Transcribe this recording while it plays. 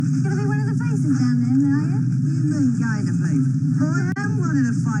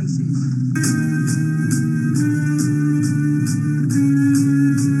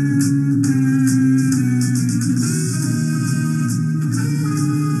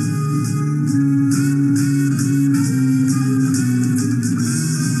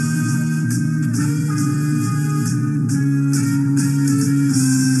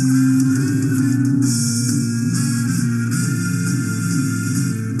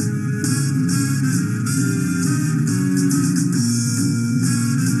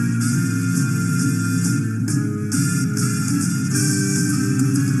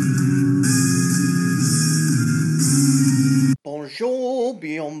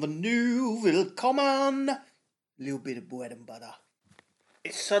the new willkommen. Little bit of bread and butter.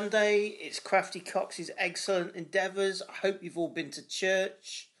 It's Sunday, it's Crafty Cox's excellent endeavours. I hope you've all been to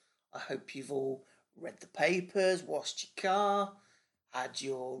church. I hope you've all read the papers, washed your car, had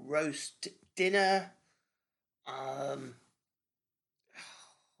your roast dinner,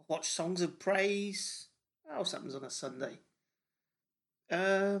 watched songs of praise. What else happens on a Sunday?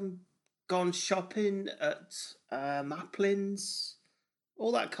 Gone shopping at Maplin's,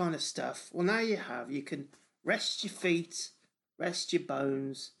 all that kind of stuff. Well, now you have. You can rest your feet, rest your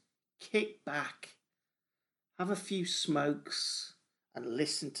bones, kick back, have a few smokes, and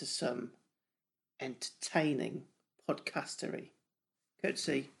listen to some entertaining podcastery,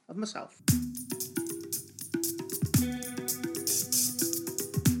 courtesy of myself.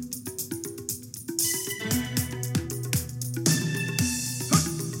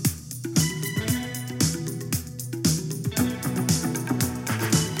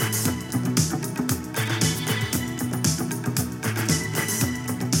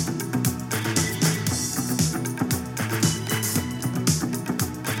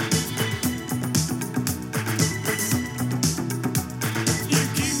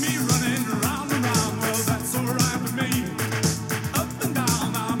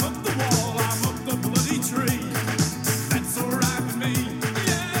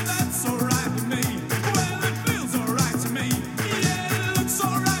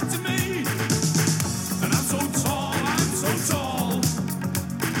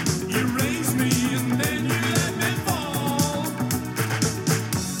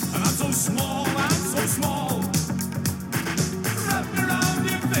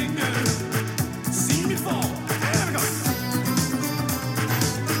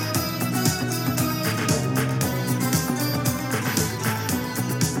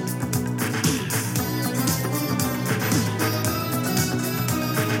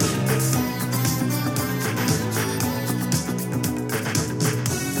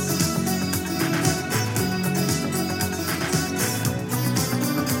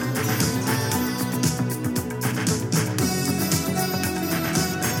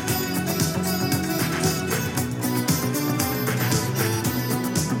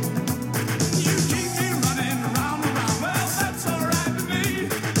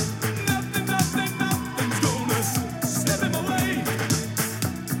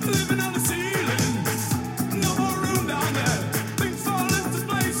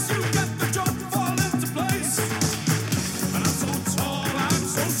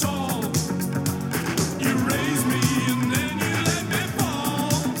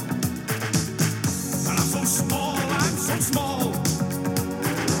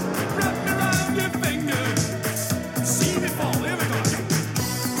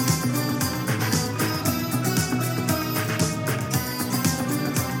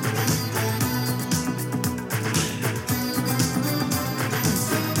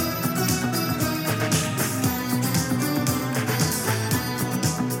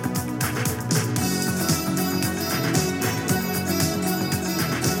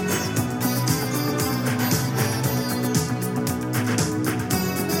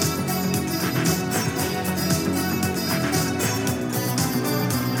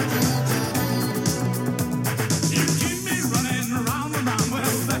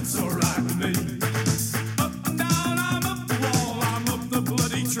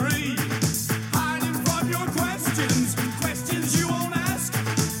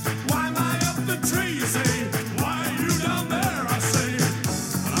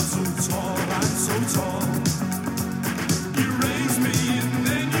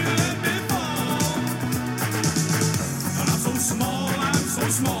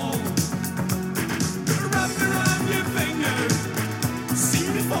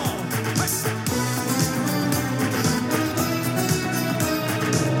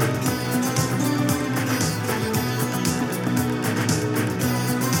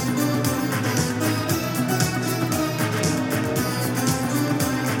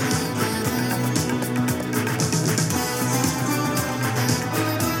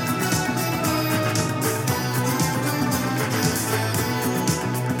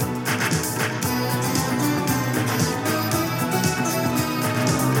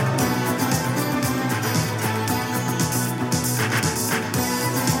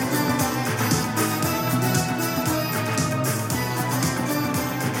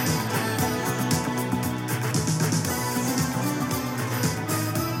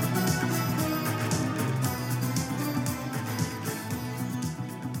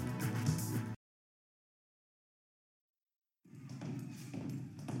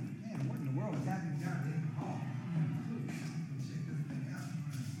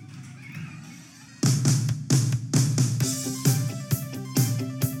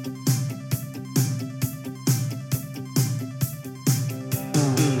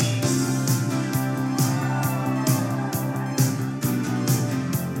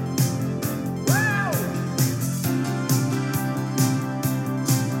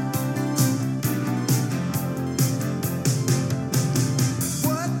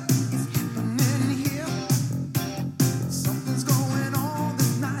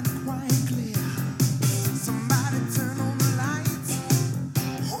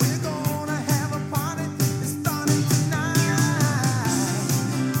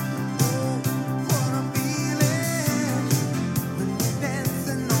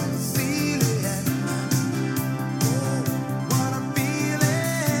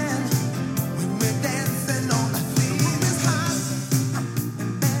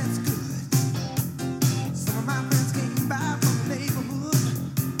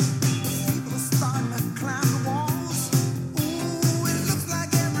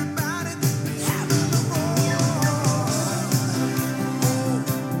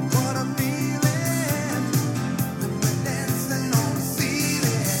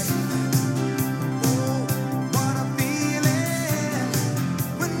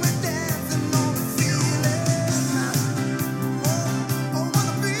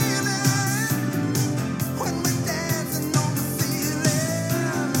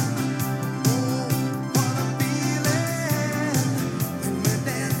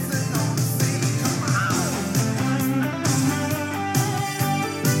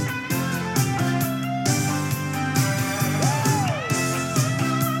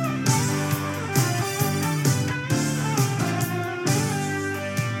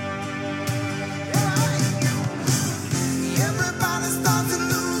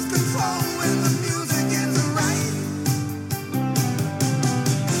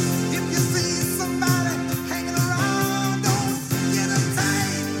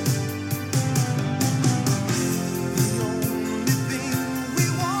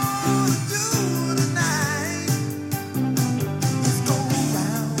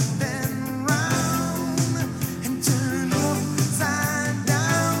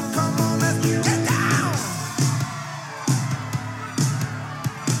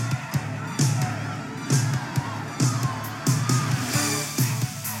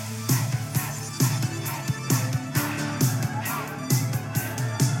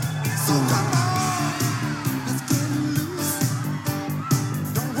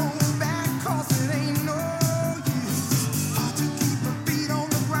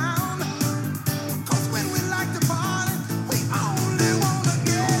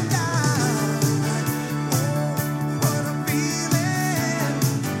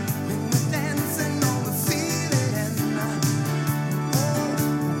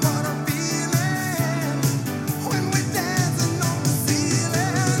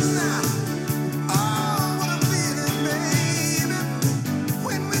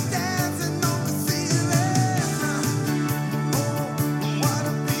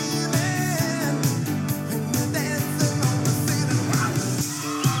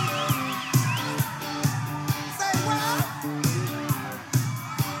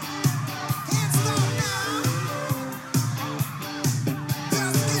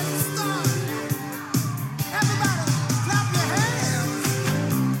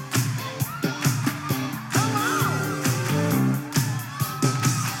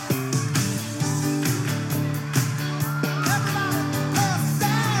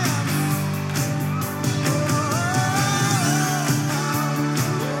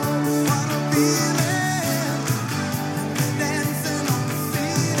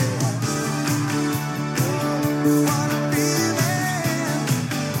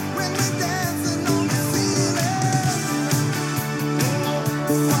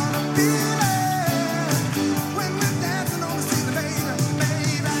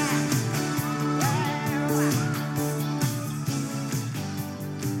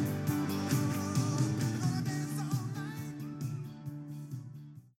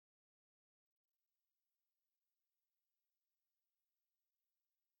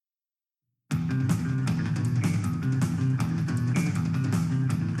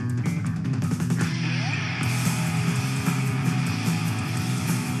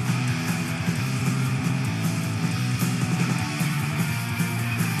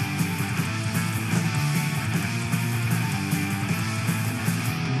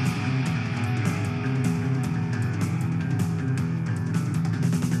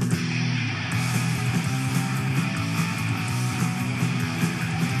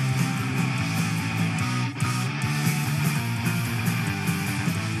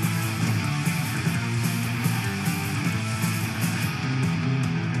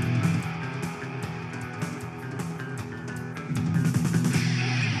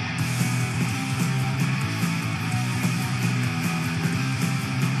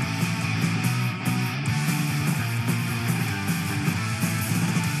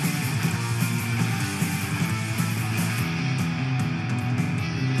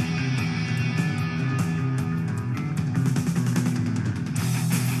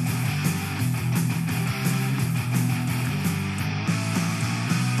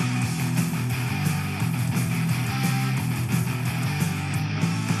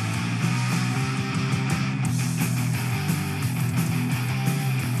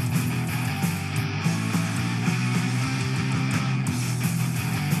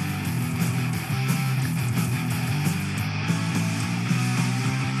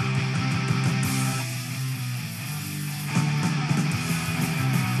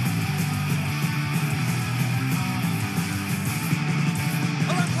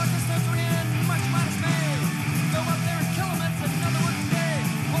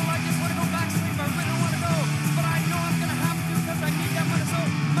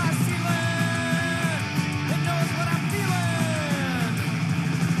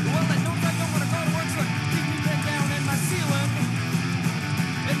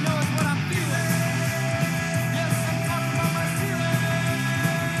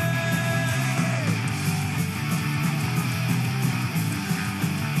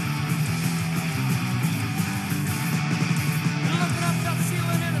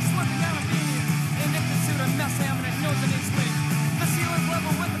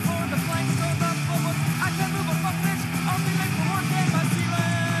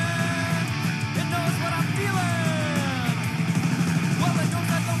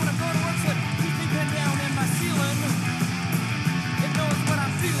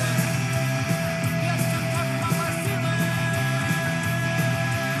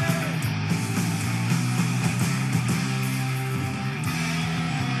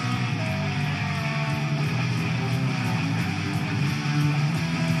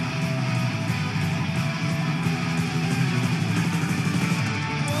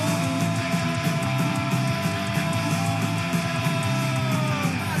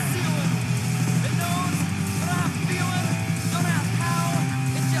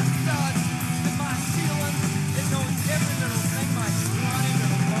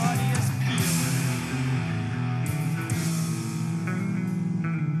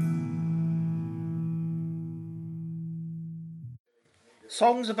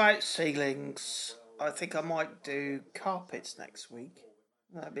 Songs about ceilings. I think I might do carpets next week.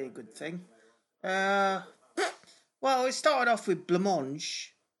 That'd be a good thing. Uh, well, it started off with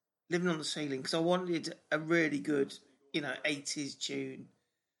Blancmange, Living on the Ceiling, because I wanted a really good, 80s tune.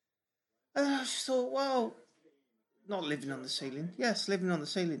 And then I just thought, well, not Living on the Ceiling. Yes, Living on the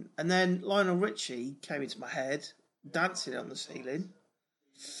Ceiling. And then Lionel Richie came into my head, Dancing on the Ceiling.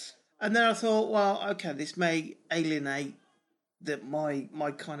 And then I thought, well, okay, this may alienate that my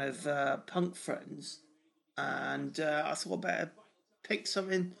kind of punk friends, and I thought I better pick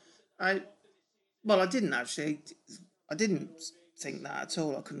something. I didn't actually. I didn't think that at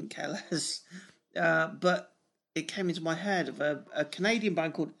all. I couldn't care less. But it came into my head of a Canadian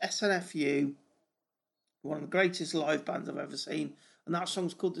band called SNFU, one of the greatest live bands I've ever seen, and that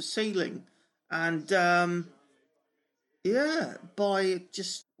song's called The Ceiling. And yeah, by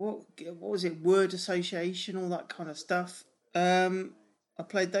just what was it? Word association, all that kind of stuff. I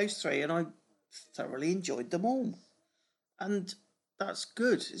played those three, and I thoroughly enjoyed them all, and that's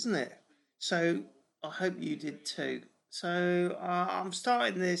good, isn't it? So I hope you did too. So I'm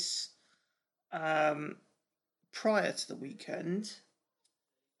starting this prior to the weekend.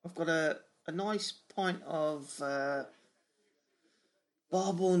 I've got a nice pint of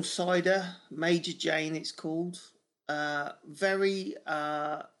Barbourne cider, Major Jane it's called. Very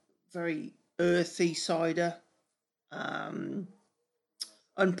earthy cider,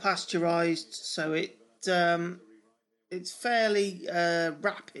 unpasteurized, so it's fairly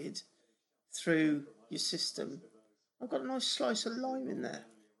rapid through your system. I've got a nice slice of lime in there,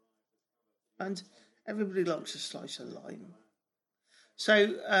 and everybody likes a slice of lime.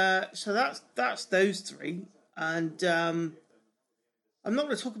 So that's those three, and I'm not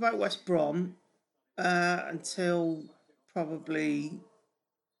going to talk about West Brom until probably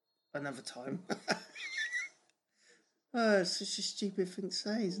another time. It's such a stupid thing to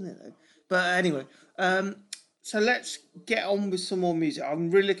say, isn't it? Though? But anyway, so let's get on with some more music. I'm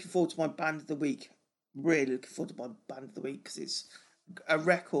really looking forward to my band of the week. Really looking forward to my band of the week because it's a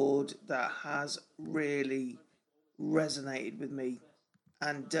record that has really resonated with me,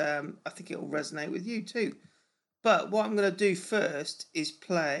 and I think it will resonate with you too. But what I'm going to do first is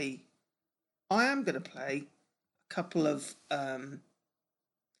play. I am going to play a couple of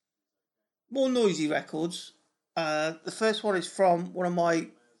more noisy records. The first one is from one of my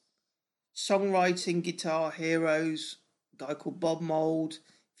songwriting guitar heroes, a guy called Bob Mould.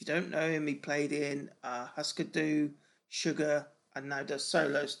 If you don't know him, he played in Husker Du, Sugar, and now does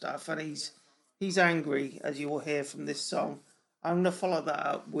solo stuff. And he's angry, as you will hear from this song. I'm going to follow that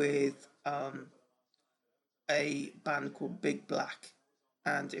up with a band called Big Black.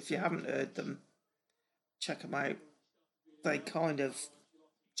 And if you haven't heard them, check them out. They kind of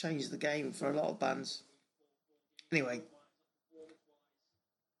changed the game for a lot of bands. Anyway,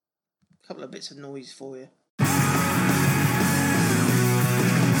 a couple of bits of noise for you.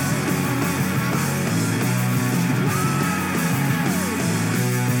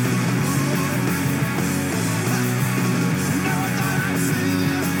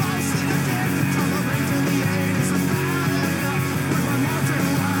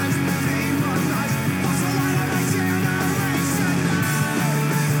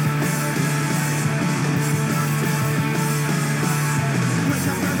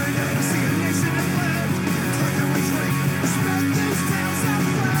 See a nation that fled.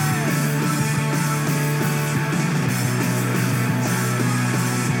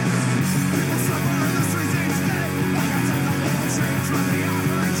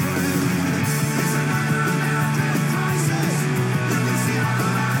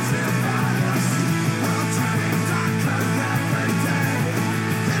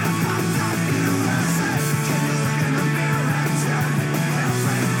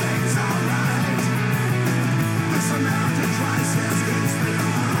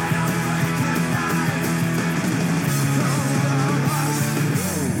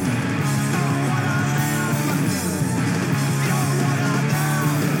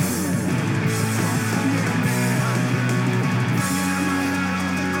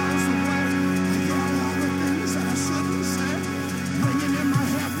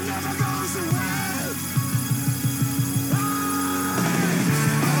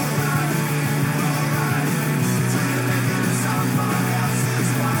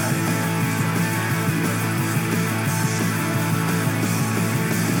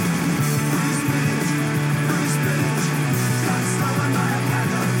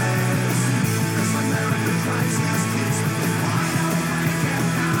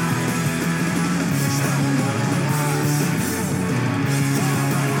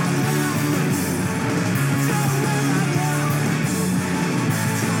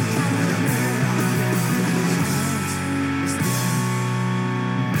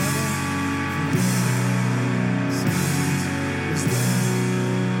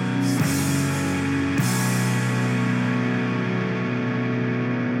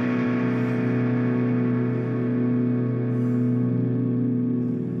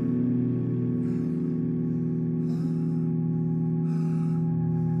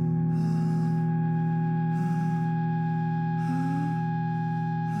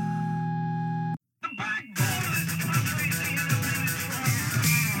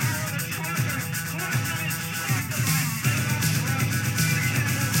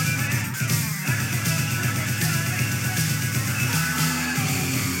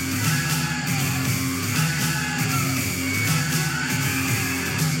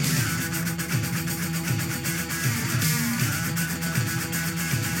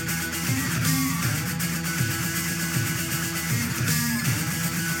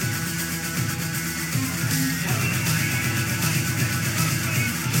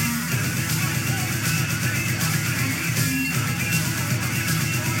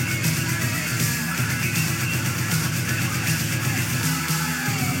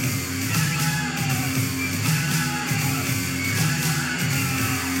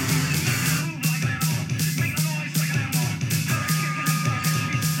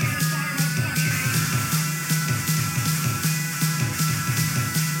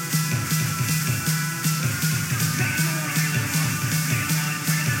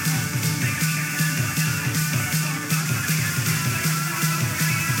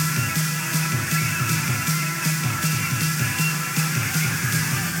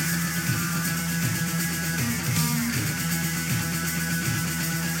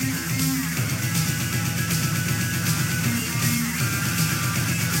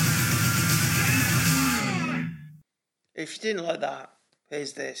 if you didn't like that,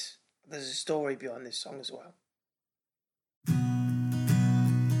 here's this. There's a story behind this song as well.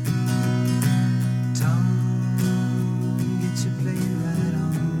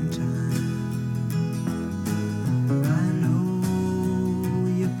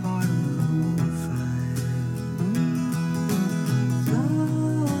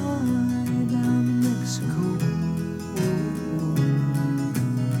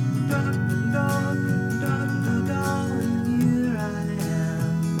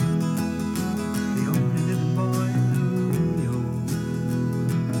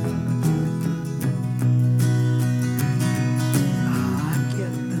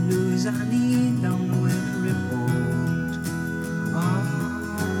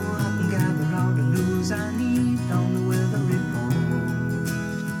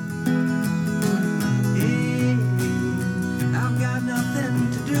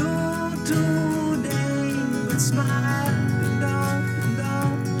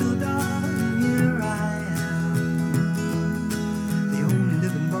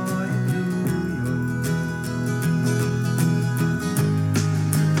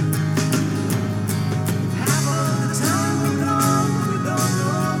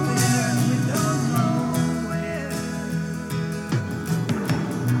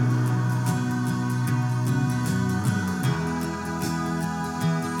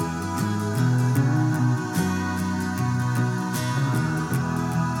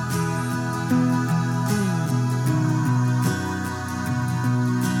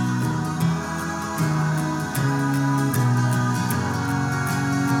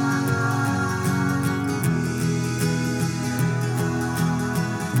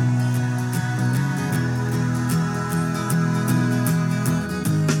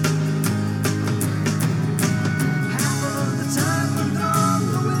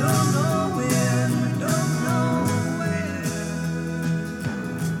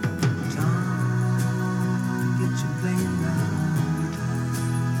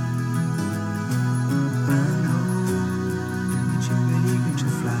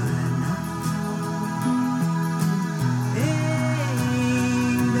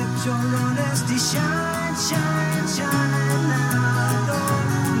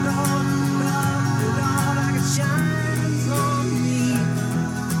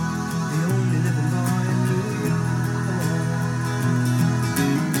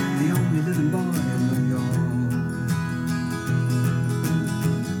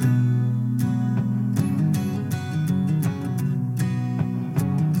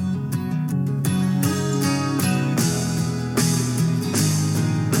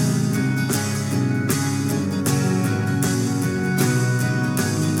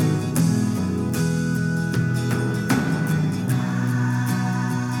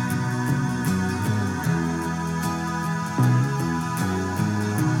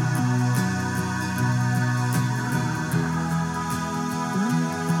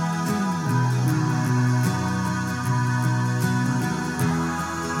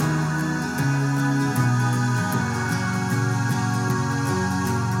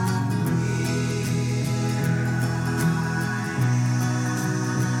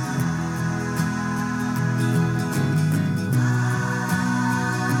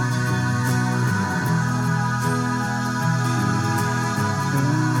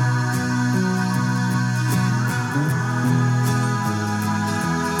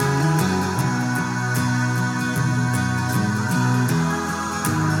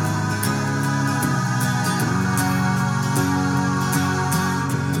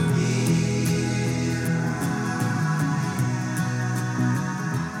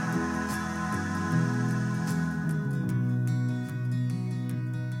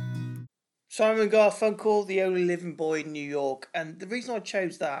 Simon Garfunkel, The Only Living Boy in New York. And the reason I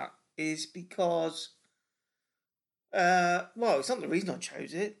chose that is because, well, it's not the reason I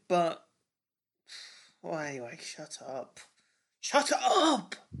chose it, but, well, anyway, shut up. Shut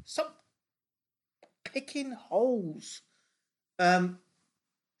up! Stop picking holes.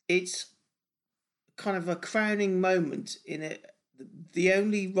 It's kind of a crowning moment in it. The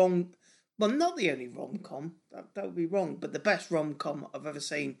only not the only rom-com, that would be wrong, but the best rom-com I've ever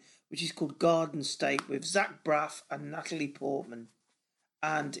seen, which is called Garden State with Zach Braff and Natalie Portman.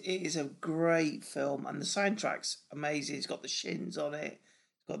 And it is a great film, and the soundtrack's amazing. It's got the Shins on it,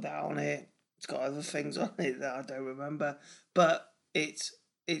 it's got that on it, it's got other things on it that I don't remember, but it's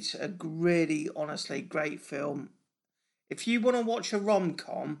a really, honestly, great film. If you want to watch a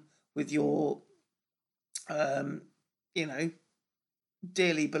rom-com with your,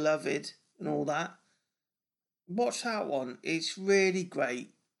 dearly beloved and all that, watch that one. It's really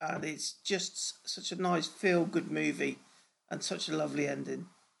great, and it's just such a nice feel-good movie. and such a lovely ending.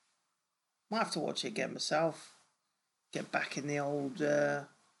 Might have to watch it again myself. Get back in the old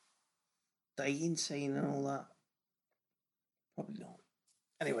dating scene and all that. Probably not.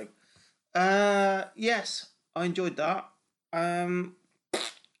 Anyway, yes, I enjoyed that.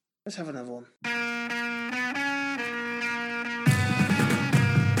 Let's have another one.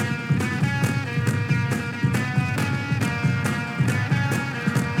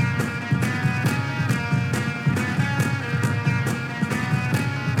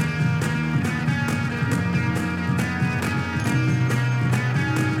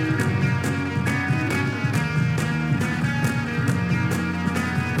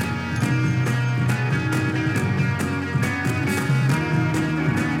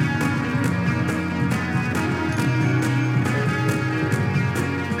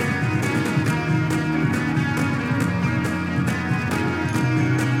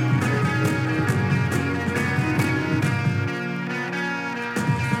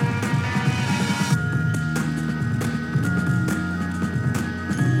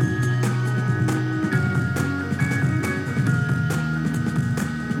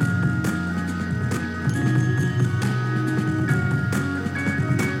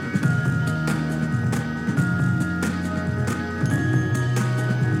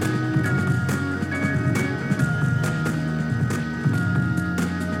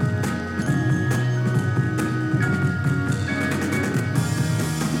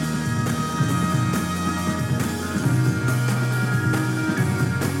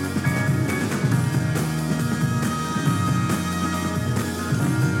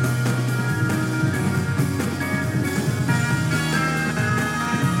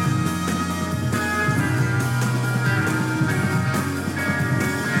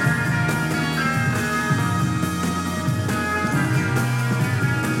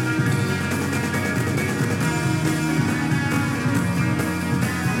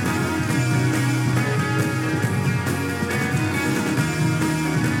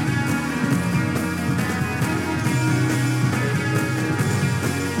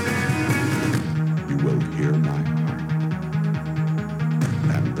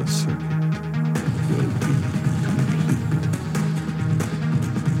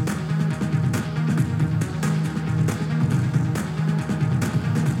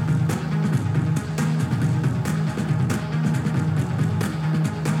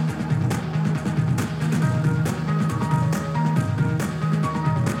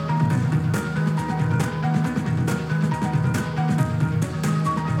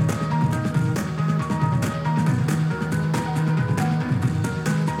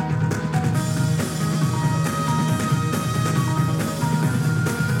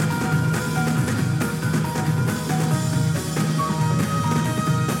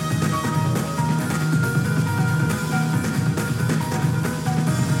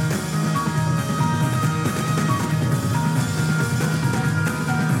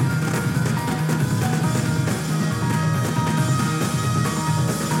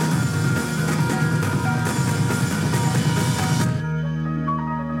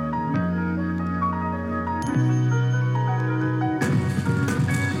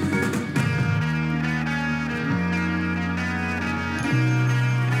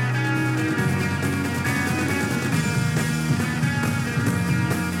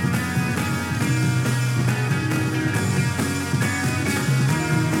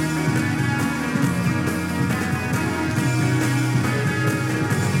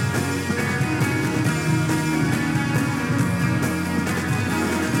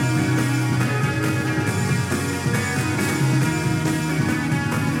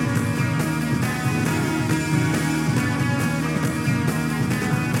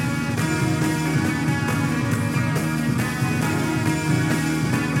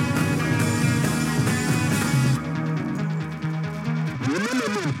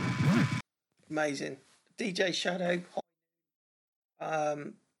 Amazing. DJ Shadow.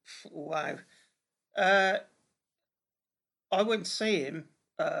 Um, wow. Uh, I went to see him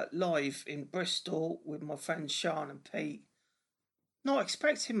live in Bristol with my friends Sean and Pete. Not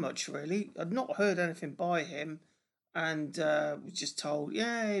expecting much really. I'd not heard anything by him, and was just told,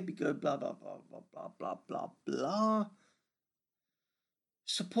 yeah, it'd be good. Blah blah blah blah blah blah blah blah.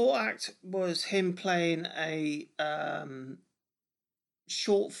 Support act was him playing a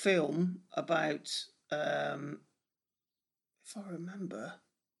short film about, if I remember,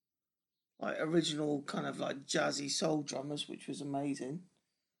 like original kind of like jazzy soul drummers, which was amazing.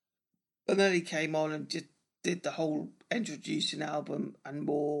 And then he came on and just did the whole introducing album and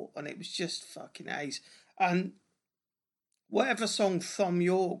more, and it was just fucking ace. And whatever song Thom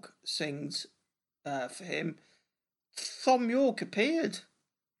Yorke sings for him, Thom Yorke appeared.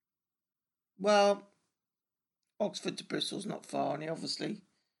 Well, Oxford to Bristol's not far, and he obviously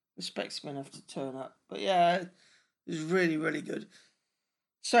respects him enough to turn up. But yeah, it was really, really good.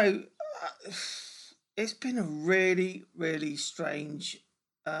 So it's been a really, really strange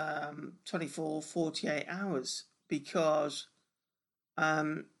 24, 48 hours because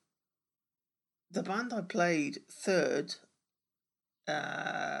the band I played third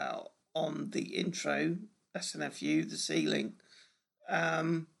on the intro, SNFU, The Ceiling,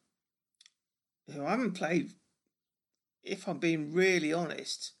 who I haven't played, if I'm being really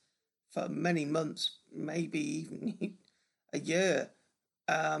honest, for many months, maybe even a year.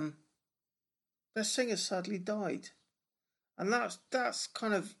 The singer sadly died, and that's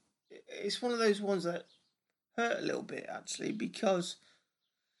kind of, it's one of those ones that hurt a little bit actually, because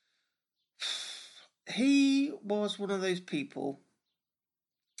he was one of those people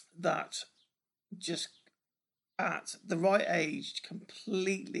that just at the right age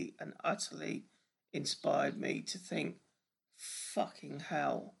completely and utterly inspired me to think, fucking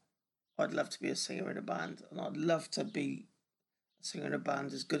hell, I'd love to be a singer in a band, and I'd love to be a singer in a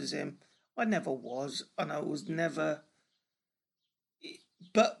band as good as him. I never was, and I was never,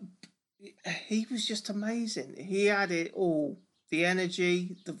 but he was just amazing. He had it all: the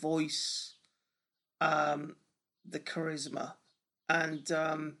energy, the voice, the charisma, and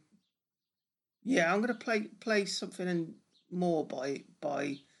yeah, I'm gonna play something more by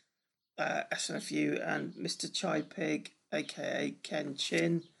SNFU and Mr. Chai Pig, aka Ken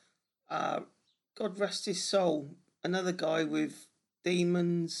Chin. God rest his soul. Another guy with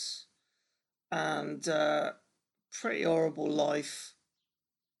demons and pretty horrible life.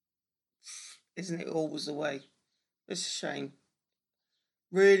 Isn't it always the way? It's a shame.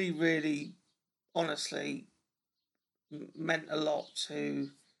 Really, really, honestly, meant a lot to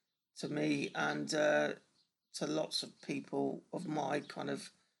me and to lots of people of my kind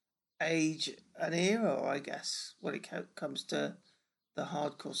of age and era, I guess, when it comes to the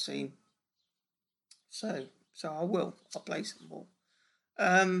hardcore scene. So I'll play some more.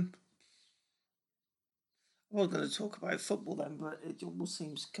 I was going to talk about football then, but it all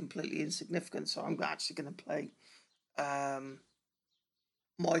seems completely insignificant. So I'm actually going to play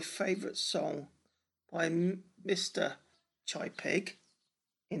my favourite song by Mr. Chai Pig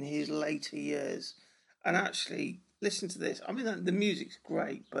in his later years. And actually, listen to this. I mean, the music's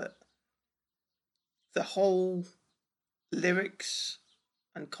great, but the whole lyrics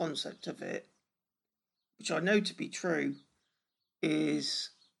and concept of it, which I know to be true,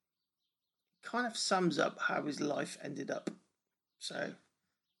 is kind of sums up how his life ended up. So,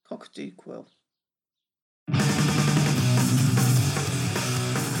 Cockatoo Quill.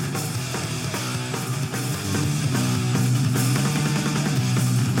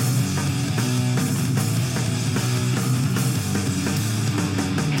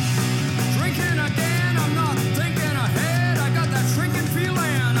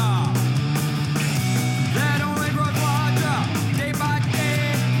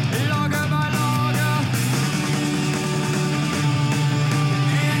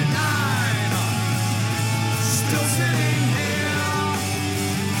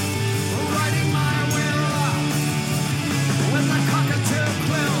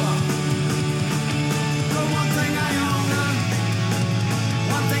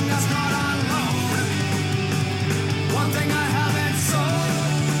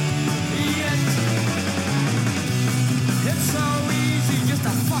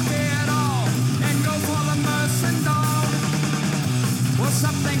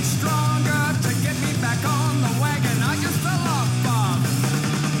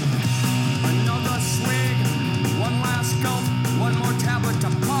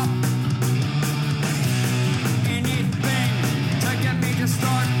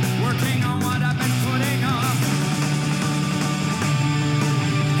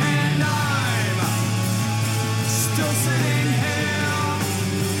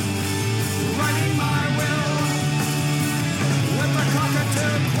 With the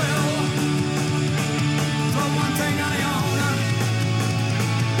cockatoo quill, the one thing I own.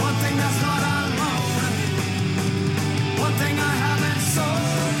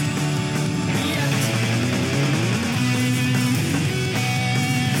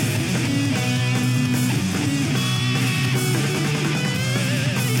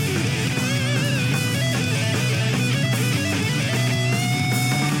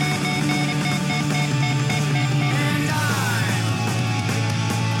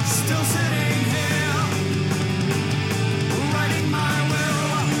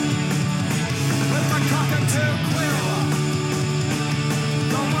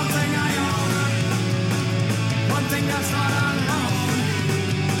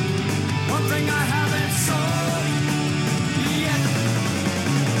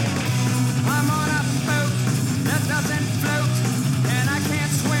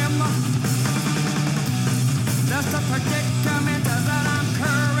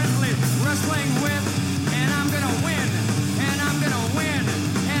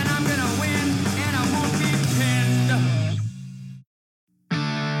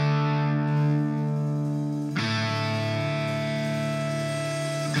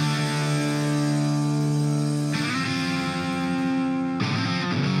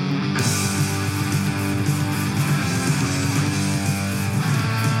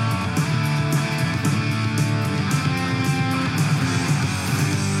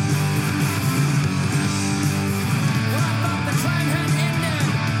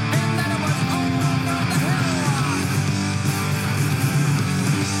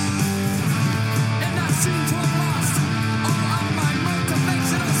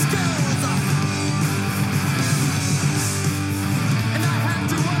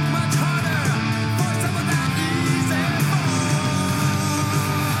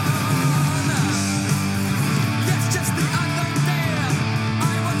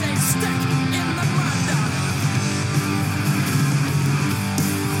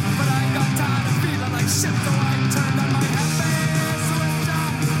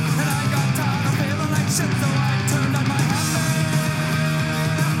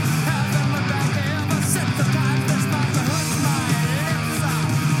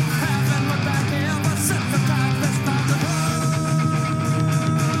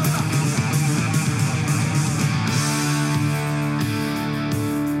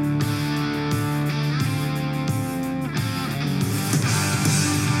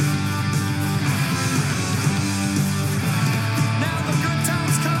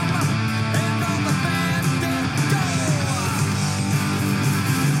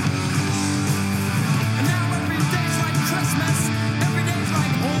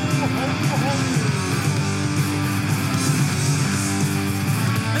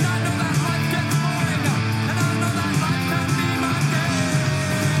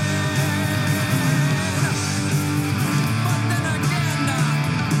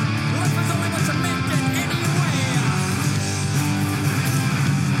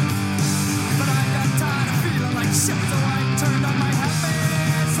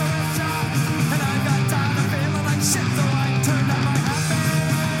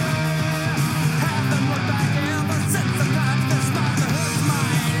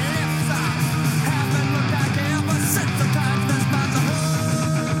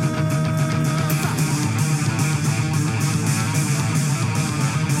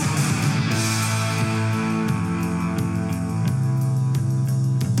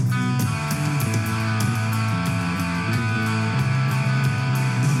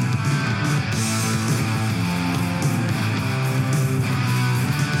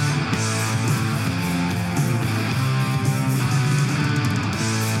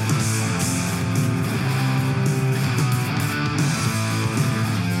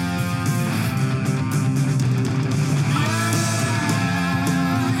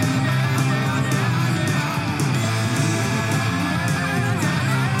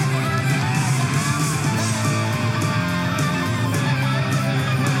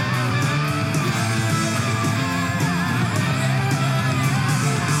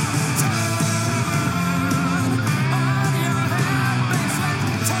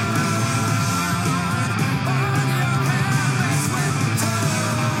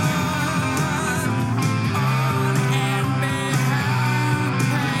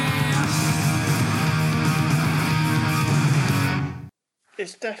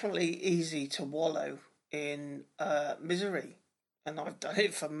 it's definitely easy to wallow in misery, and I've done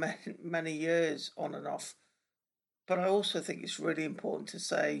it for many years on and off. But I also think it's really important to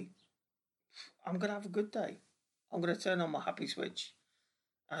say, I'm going to have a good day. I'm going to turn on my happy switch,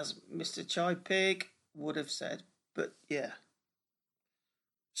 as Mr. Chai Pig would have said. But yeah.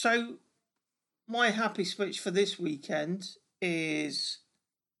 So, my happy switch for this weekend is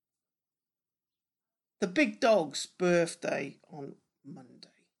the big dog's birthday on Monday.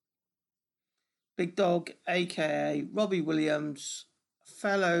 Big Dog, aka Robbie Williams,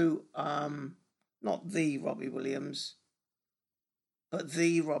 fellow, not the Robbie Williams, but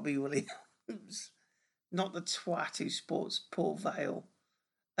the Robbie Williams, not the twat who sports Paul Vale,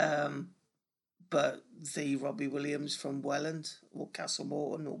 but the Robbie Williams from Welland or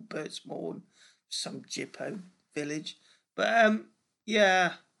Castlemorton or Birtsmorton, some Jippo village. But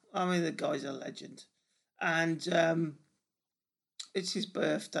yeah, I mean, the guy's a legend. And it's his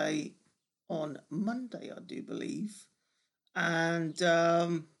birthday on Monday, I do believe. And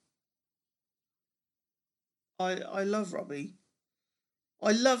I love Robbie.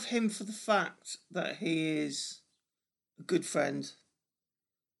 I love him for the fact that he is a good friend,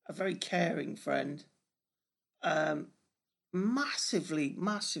 a very caring friend, massively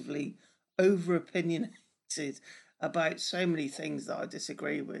over opinionated about so many things that I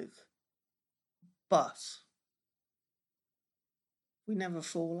disagree with. But we never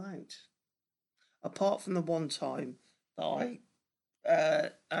fall out. Apart from the one time that I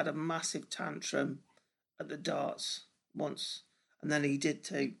had a massive tantrum at the darts once, and then he did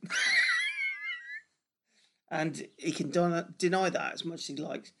too. And he can deny that as much as he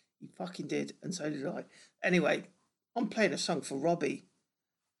likes. He fucking did, and so did I. Anyway, I'm playing a song for Robbie.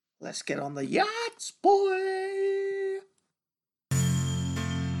 Let's get on the yachts, boy!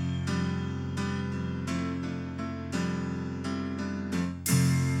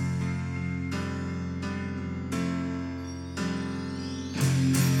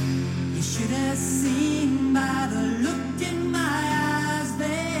 You should have seen by the look in my eyes,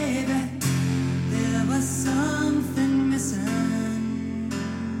 baby, there was something missing.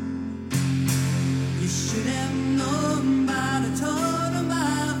 You should have known by the tone of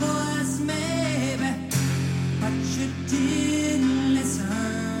my voice, maybe, but you didn't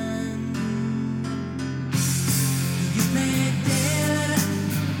listen. You played dead,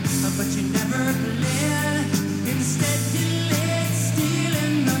 but you never played. Instead you laid still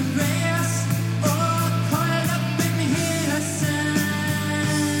in the grass, or coiled up in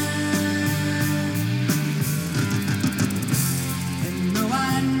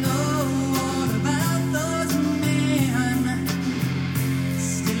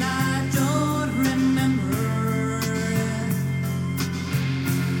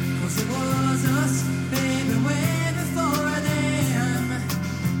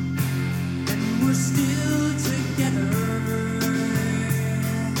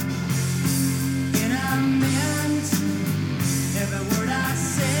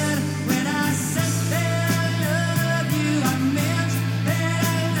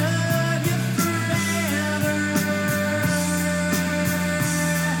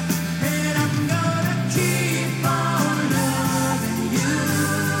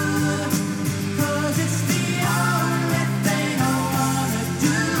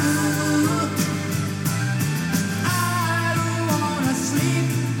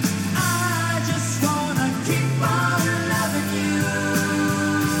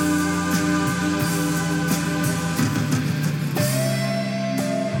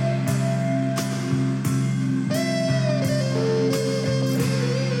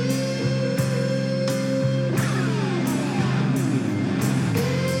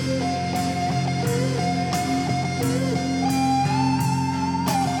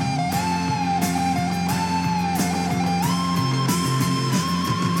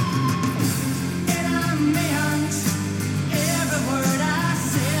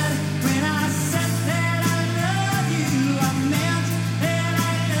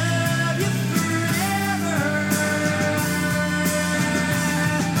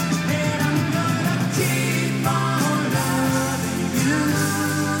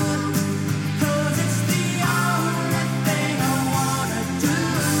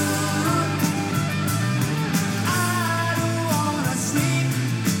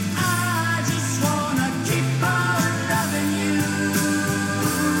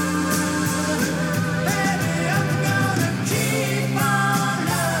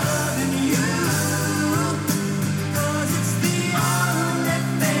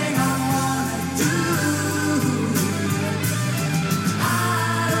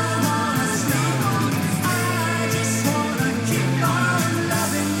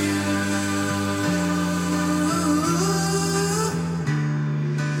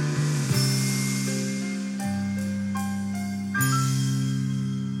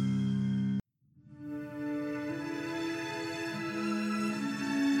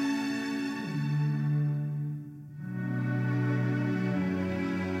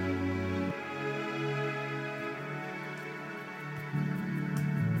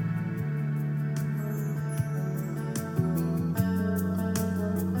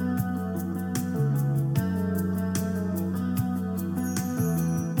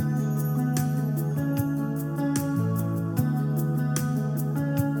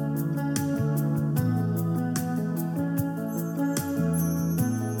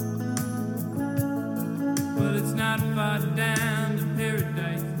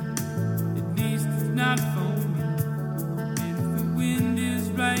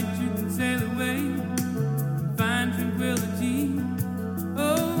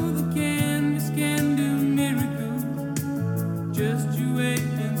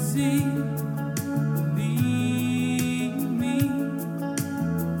wait and see. Believe me,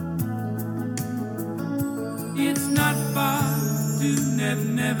 it's not far to Never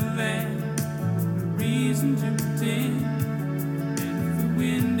Never Land. No reason to pretend. And if the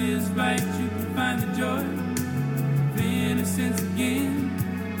wind is right, you can find the joy of innocence again.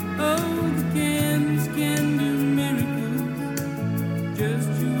 Oh, the candles can do miracles. Just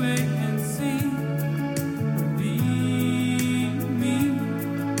you wait and see. Believe me.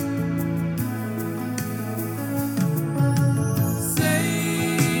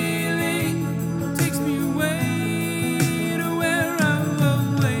 Sailing takes me away to where I've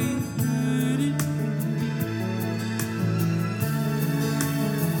always heard it.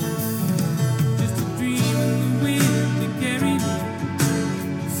 Just a dream in the wind to carry me.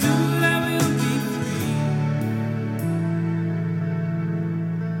 Soon I will be free.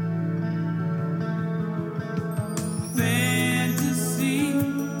 Fantasy,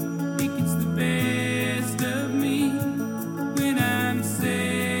 it gets the best of me when I'm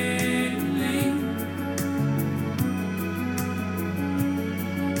sailing.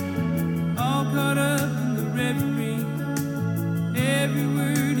 All caught up in the reverie. Every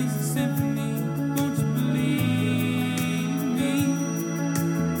word is a symphony. Won't you believe me?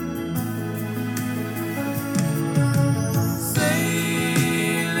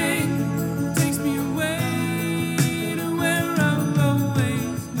 Sailing takes me away to where I've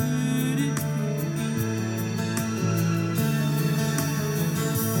always heard it.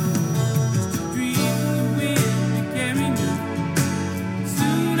 Just a dream in the wind to carry me.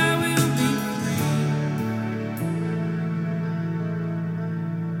 Soon I will be free.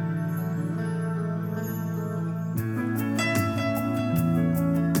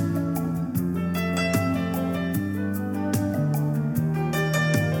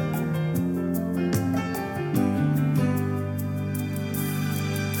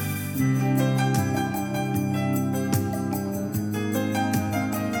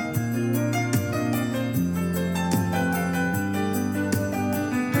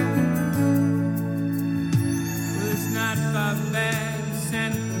 Well, it's not far back to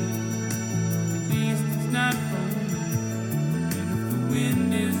Santa Cruz. At least it's not home. And if the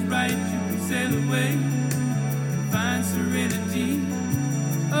wind is right, you can sail away and find serenity.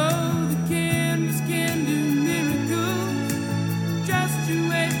 Oh, the canvas can do miracles. Just you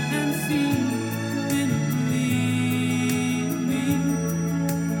wait and see. Then you believe me.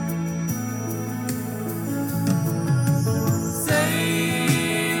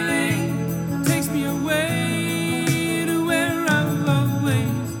 Sailing takes me away to where I've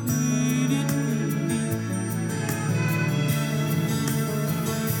always heard it.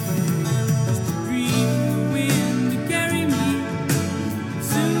 Just a dream in the wind to carry me.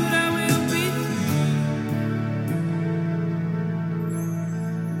 Soon I will be free.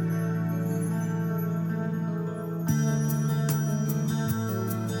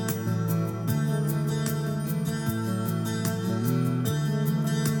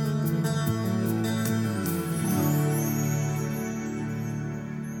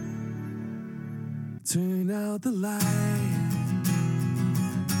 Turn out the light.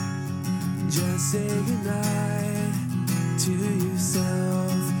 Just say goodnight to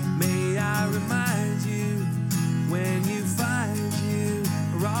yourself. May I remind you when you find you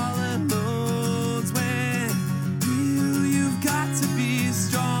are all alone. When you've got to be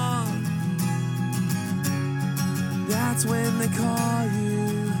strong. That's when they call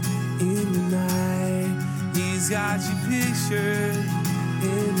you in the night. He's got you pictured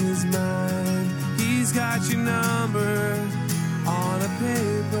in his mind. He's got your number on a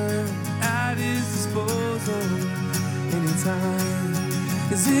paper at his disposal anytime.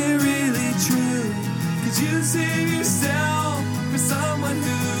 Is it really true? Could you save yourself for someone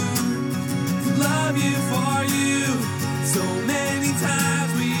who could love you for you? So many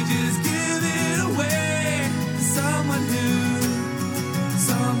times we just give it away to someone who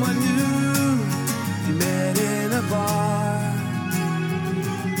you met in a bar,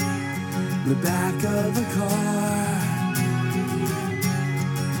 the back of a car,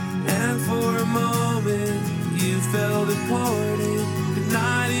 and for a moment you felt important, but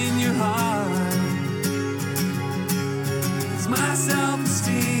not in your heart. 'Cause my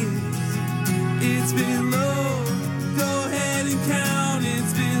self-esteem, it's been low. Go ahead and count,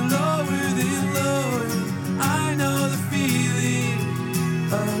 it's been lower than lower. I know the feeling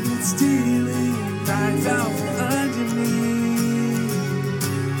of it stealing right out from under me.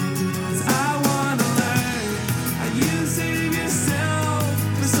 'Cause I wanna learn how you save yourself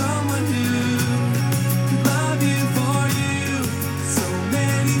for someone who could love you for you. So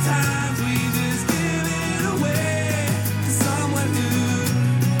many times we just give it away to someone who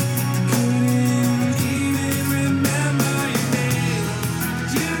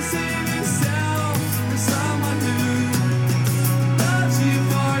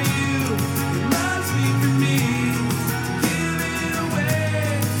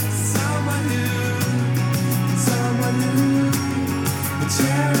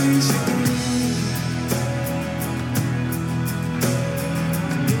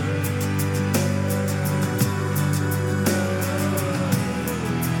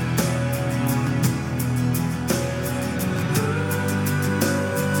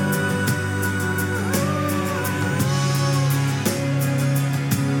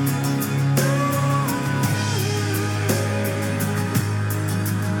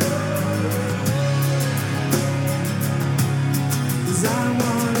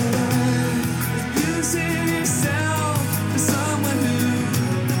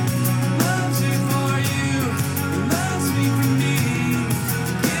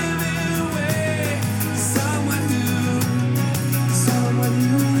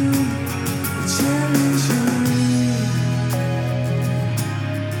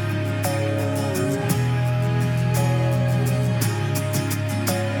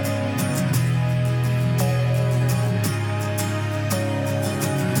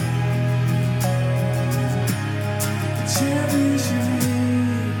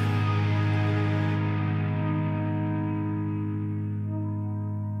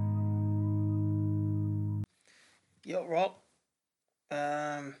Yacht Rock.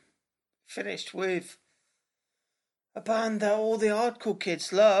 Finished with a band that all the hardcore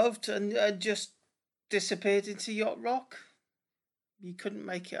kids loved and just disappeared into Yacht Rock. You couldn't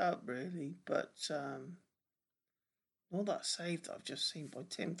make it up, really, but all that saved I've just seen by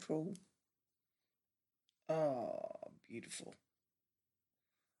Tim Krul. Oh, beautiful.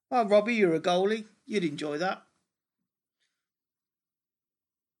 Oh, Robbie, you're a goalie. You'd enjoy that.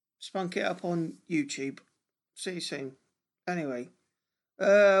 Spunk it up on YouTube. See you soon. Anyway,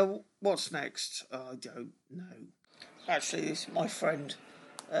 what's next? I don't know. Actually, this is my friend,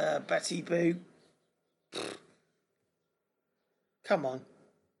 Betty Boo. Come on.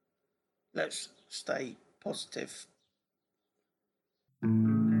 Let's stay positive.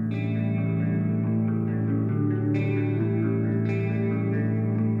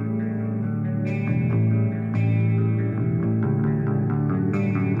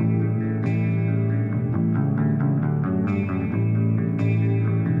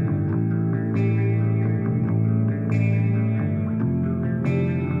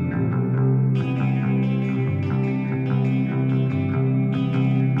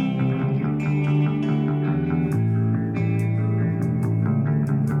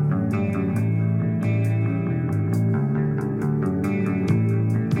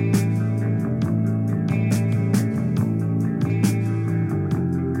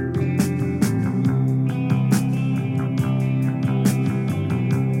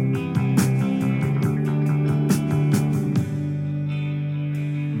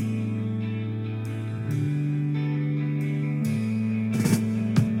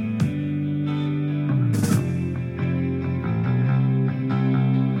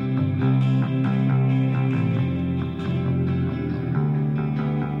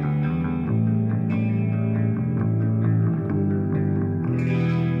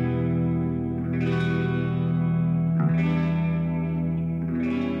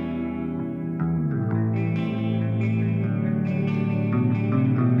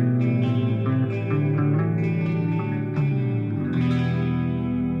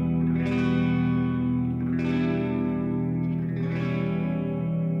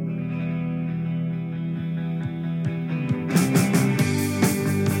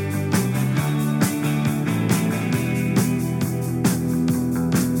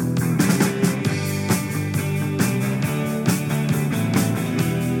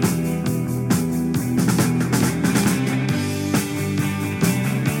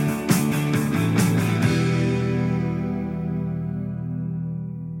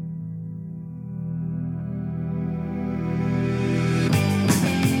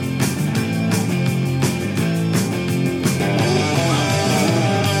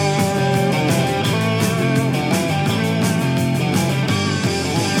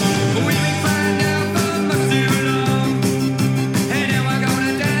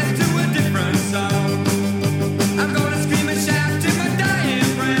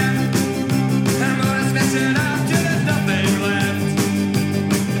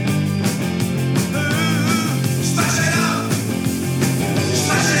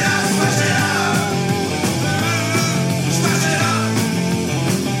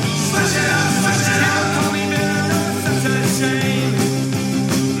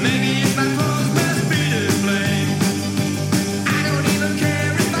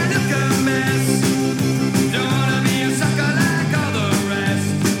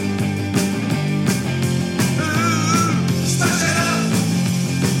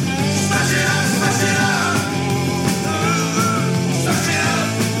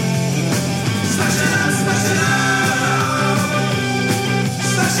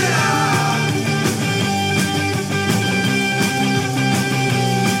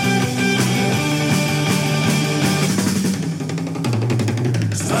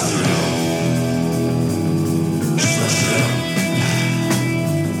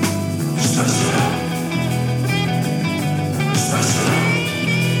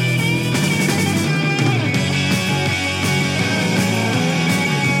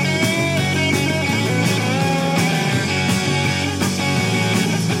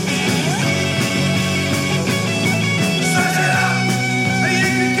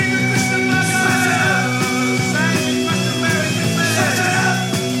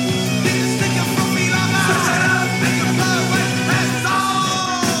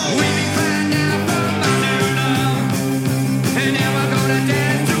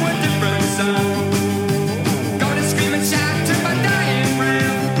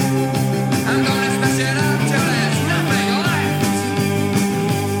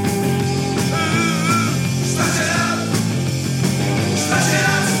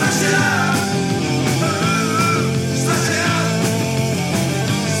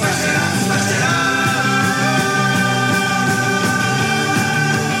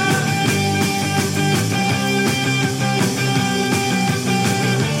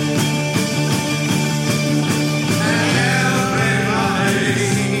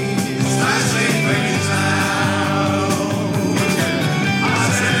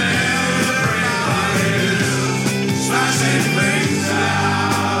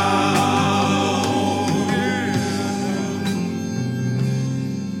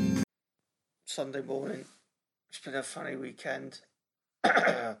 Sunday morning. It's been a funny weekend.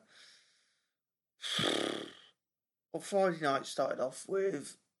 Well, Friday night started off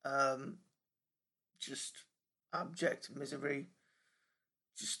with just abject misery.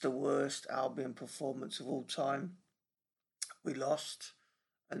 Just the worst Albion performance of all time. We lost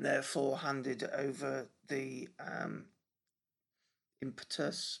and therefore handed over the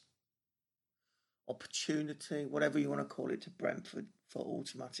impetus, opportunity, whatever you want to call it, to Brentford for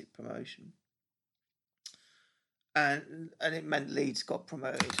automatic promotion. And it meant Leeds got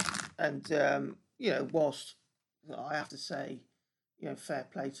promoted. And, whilst I have to say, fair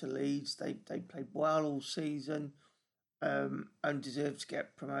play to Leeds, they played well all season and deserved to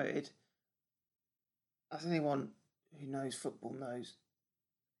get promoted. As anyone who knows football knows,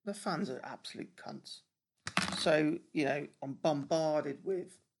 the fans are absolute cunts. So, I'm bombarded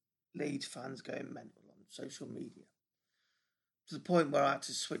with Leeds fans going mental on social media to the point where I had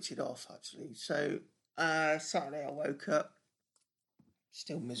to switch it off, actually. So, Saturday I woke up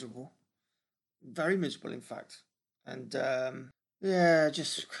still miserable. Very miserable, in fact. And,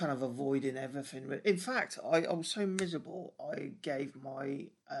 just kind of avoiding everything. In fact, I was so miserable, I gave my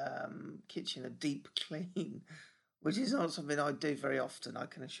kitchen a deep clean, which is not something I do very often, I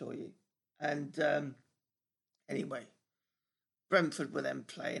can assure you. And anyway, Brentford were then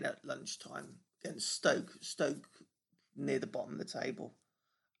playing at lunchtime against Stoke. Stoke near the bottom of the table.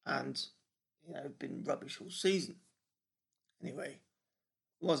 And, been rubbish all season. Anyway,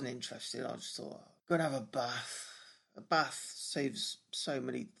 wasn't interested. I just thought, go and have a bath. A bath saves so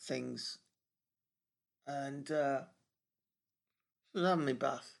many things. And I was having my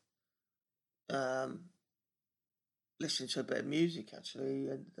bath. Listening to a bit of music, actually.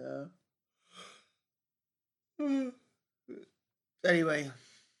 And anyway,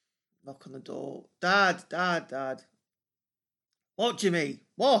 knock on the door. Dad. What, Jimmy?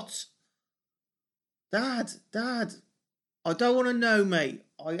 What? Dad. I don't want to know, mate.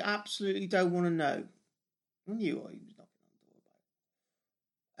 I absolutely don't want to know. I knew what he was knocking on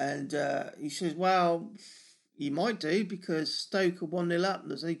the door about. And he says, well, you might do because Stoke are 1-0 up and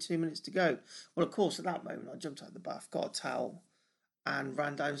there's only 2 minutes to go. Well, of course, at that moment, I jumped out of the bath, got a towel and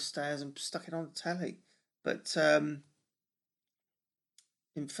ran downstairs and stuck it on the telly. But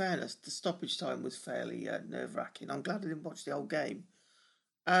in fairness, the stoppage time was fairly nerve-wracking. I'm glad I didn't watch the whole game.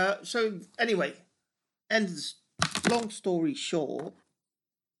 So anyway, long story short,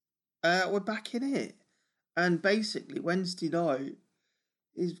 we're back in it. And basically, Wednesday night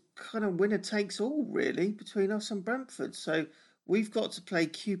is kind of winner takes all, really, between us and Brentford. So we've got to play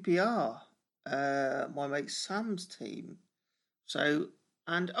QPR, my mate Sam's team. So,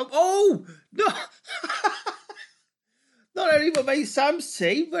 and, no! Not only my mate Sam's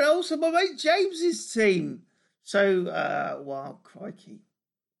team, but also my mate James's team. So, wow, crikey.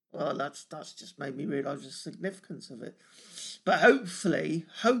 Well, that's just made me realise the significance of it. But hopefully,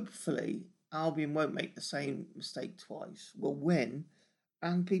 Albion won't make the same mistake twice. We'll win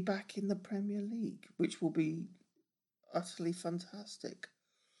and be back in the Premier League, which will be utterly fantastic.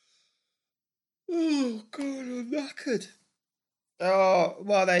 Oh, God, I'm knackered. Oh,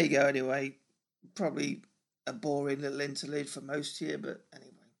 well, there you go, anyway. Probably a boring little interlude for most here, but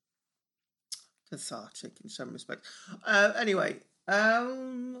anyway. Cathartic in some respects. Anyway,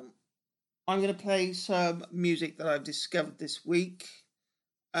 I'm going to play some music that I've discovered this week.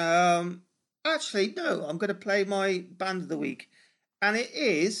 Actually, no, I'm going to play my band of the week. And it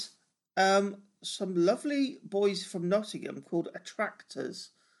is some lovely boys from Nottingham called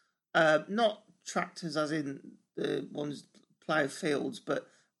Attractors. Not tractors as in the ones plough fields, but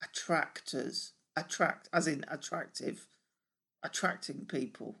attractors. Attract as in attractive. Attracting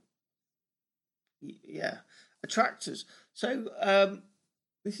people. Yeah, Attractors. So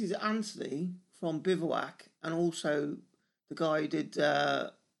this is Anthony from Bivouac and also the guy who did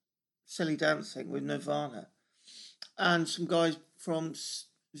Silly Dancing with Nirvana. And some guys from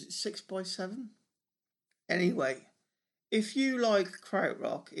 6x7? Anyway, if you like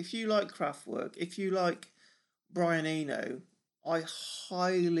krautrock, if you like Kraftwerk, if you like Brian Eno, I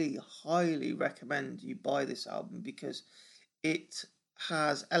highly, highly recommend you buy this album because it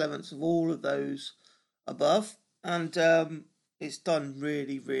has elements of all of those above and it's done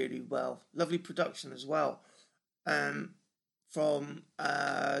really, really well. Lovely production as well from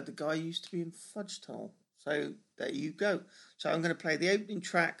the guy who used to be in Fudge Tunnel. So there you go. So I'm going to play the opening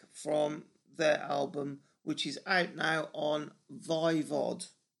track from their album, which is out now on Vivod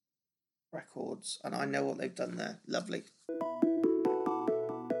Records. And I know what they've done there. Lovely.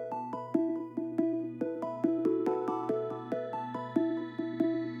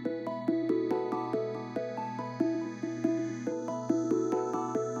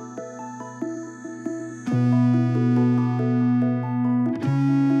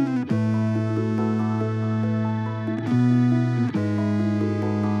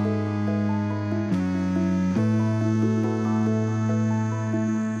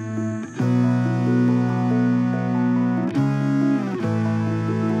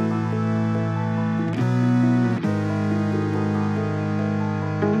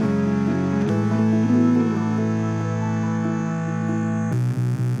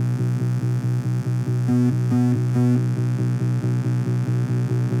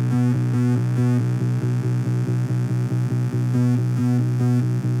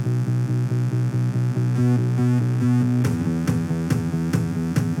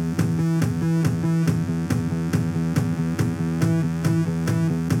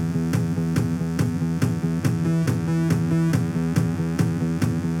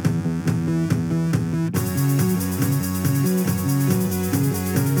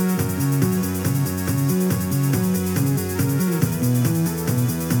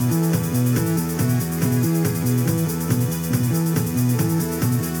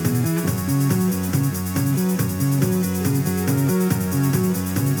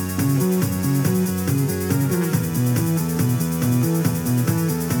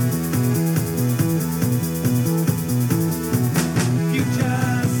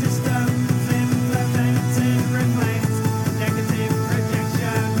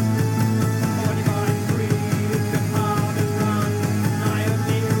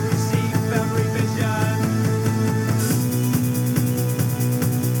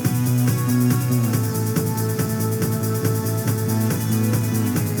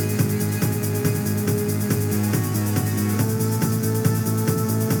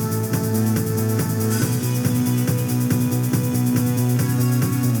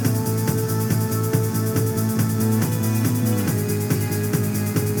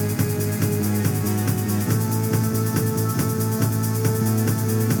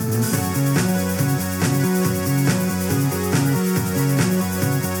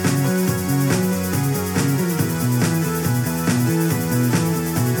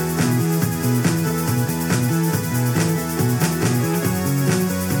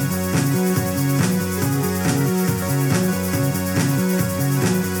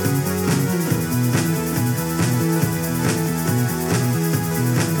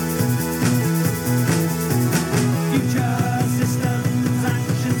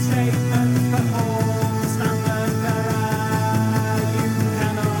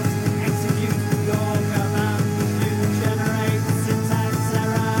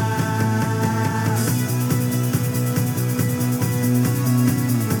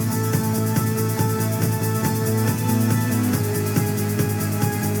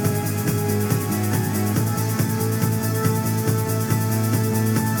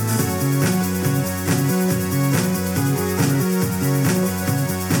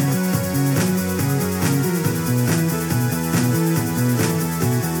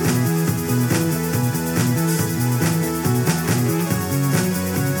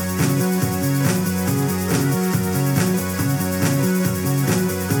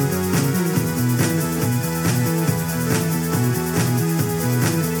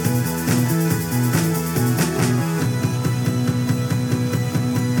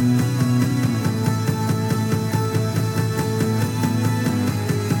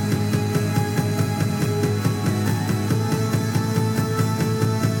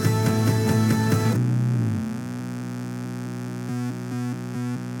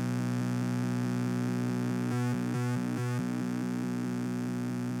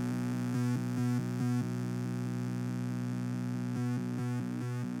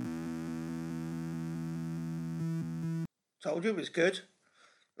 Told you it was good.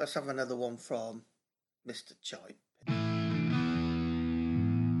 Let's have another one from Mr. Chipe.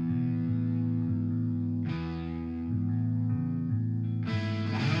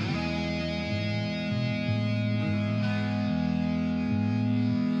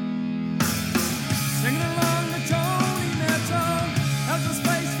 Singing along the Joni Metro as the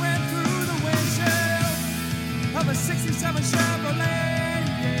space went through the windshield of a 67 Chevrolet.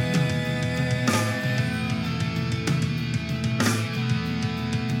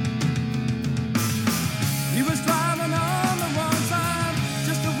 He was driving on the wrong side,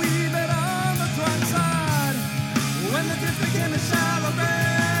 just a wee bit on the drunk side, when the ditch began to shallow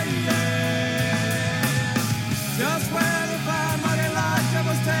bay. Just when he found what he liked, it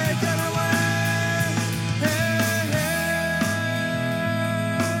was taken away.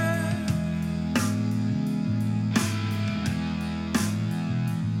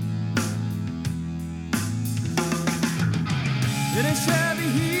 In a Chevy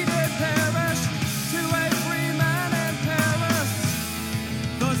he did perish to a free man in Paris.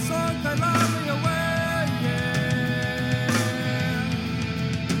 The song they loved me away,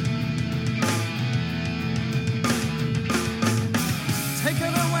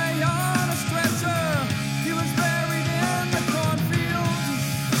 taken away on a stretcher, he was buried in the cornfield,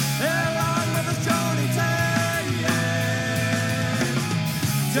 along with his Joni Tate.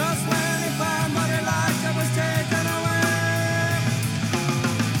 Just when he found what he liked, it was taken away.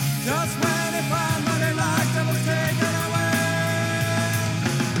 Just when he found what he liked, it was taken away.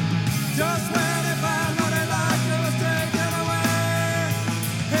 Just when he found what he liked, it was taken away.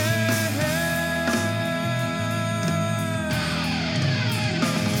 Hey, hey.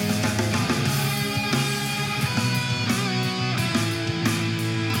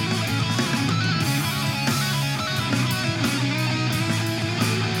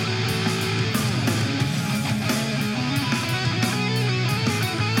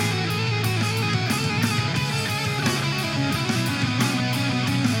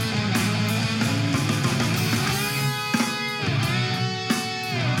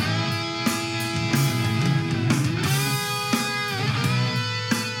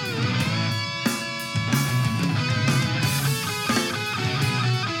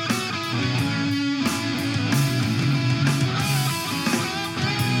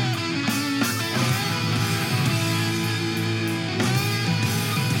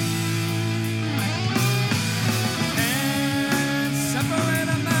 And separate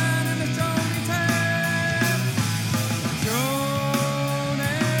a man and his Joni Tate. Joni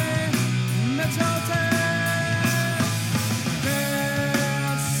Mitchell Tate.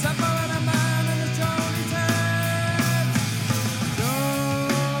 Can't separate a man and his Joni Tate. Joni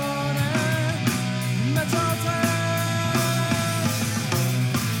Mitchell Tate.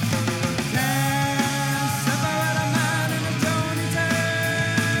 Can't separate a man and his Joni Tate.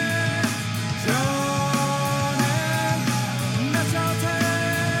 Joni Mitchell Tate.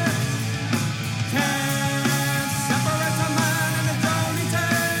 Can't separate a man and his Joni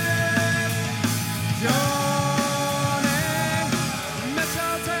Tate. Joni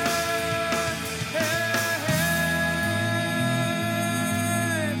Mitchell Tate.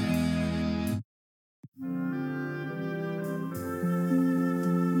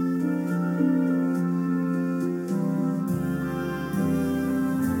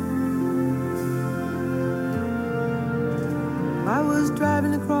 I was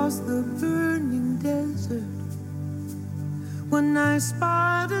driving across the burning desert when I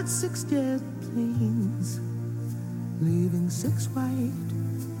spotted 6 jet planes, leaving 6 white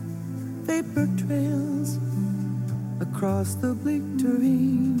vapor trails across the bleak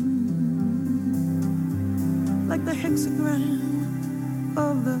terrain, like the hexagram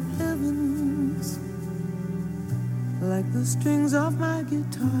of the heavens, like the strings of my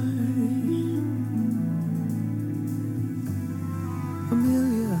guitar.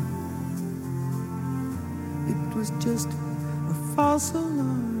 Amelia, it was just a false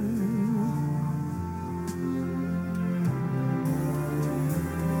alarm.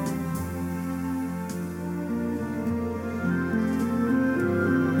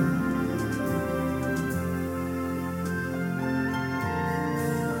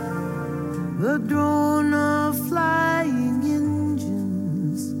 The drone of flying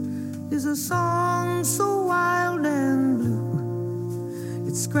engines is a song so wild and blue.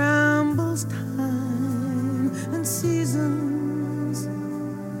 It scrambles time and seasons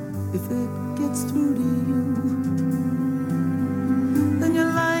if it gets through to you. Then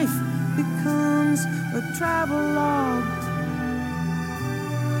your life becomes a travel log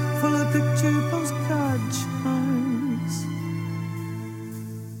full of picture postcard charms.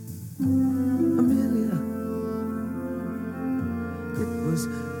 Amelia,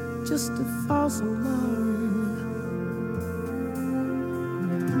 just a false alarm.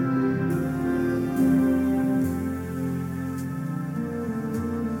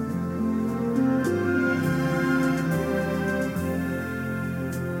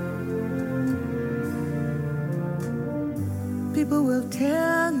 People will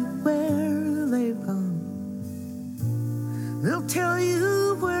tell you where they've gone. They'll tell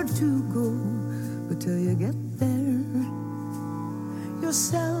you where to go, but till you get there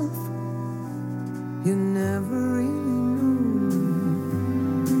yourself, you never really know.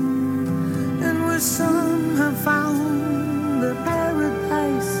 And where some have found their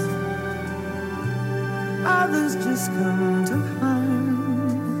paradise, others just come to harm.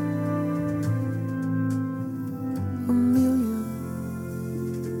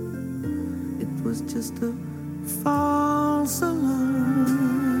 Was just a false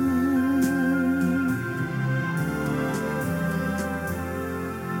alarm.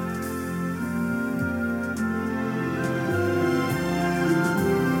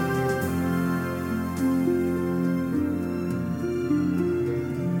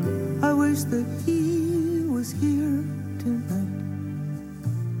 I wish that he was here tonight.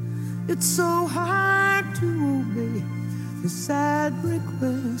 It's so hard to obey the sad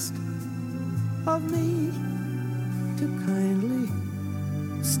request of me to kindly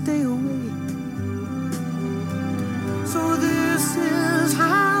stay away. So this is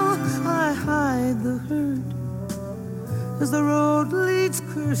how I hide the hurt, as the road leads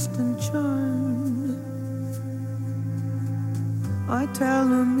cursed and charmed. I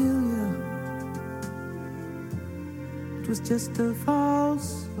tell Amelia it was just a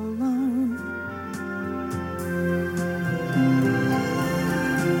false alarm.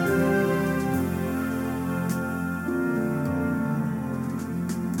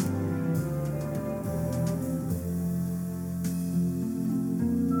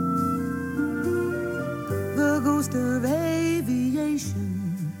 Of aviation,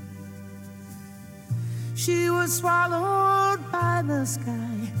 she was swallowed by the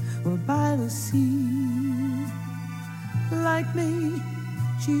sky or by the sea. Like me,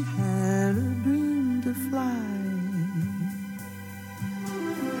 she had a dream to fly.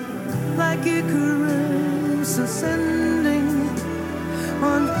 Like Icarus ascending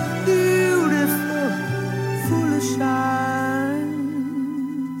on beautiful, foolish eyes.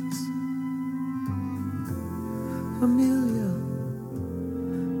 Amelia,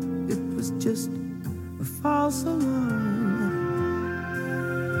 it was just a false alarm.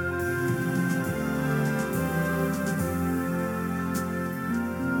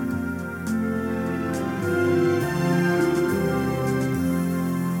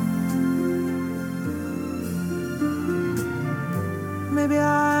 Maybe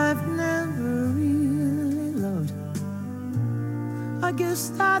I've never really loved. I guess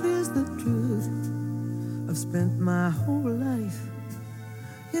that is the truth. I've spent my whole life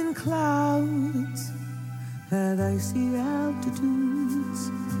in clouds at icy altitudes,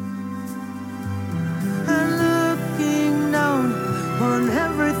 and looking down on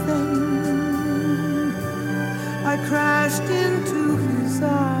everything, I crashed into his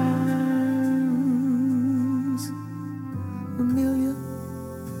arms. Amelia,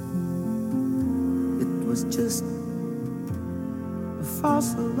 it was just a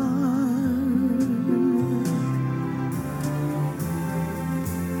false alarm.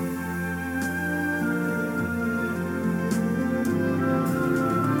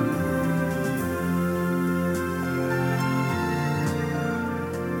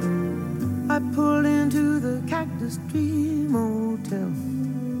 I pulled into the Cactus Tree Motel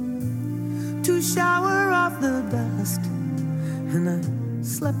to shower off the dust, and I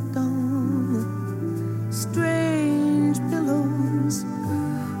slept on the strange pillows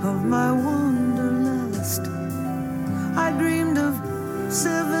of my wanderlust. I dreamed of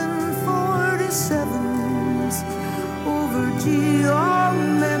 747s over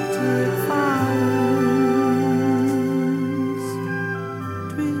geometric farms.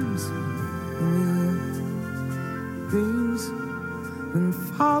 Dreams, dreams and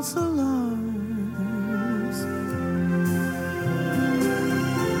false alarms.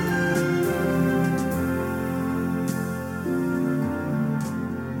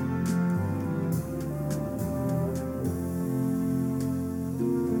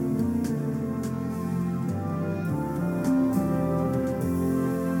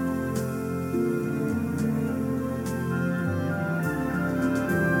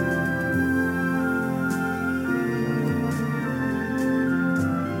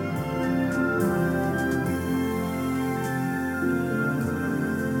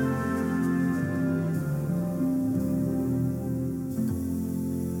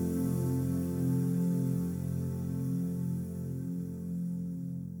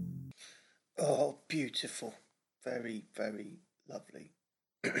 beautiful. Very, very lovely.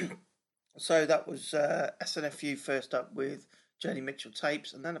 So that was SNFU first up with Joni Mitchell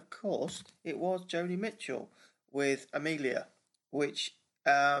Tapes, and then of course it was Joni Mitchell with Amelia, which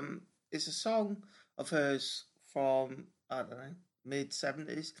is a song of hers from, I don't know,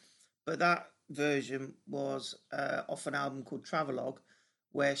 mid-70s, but that version was off an album called Travelogue,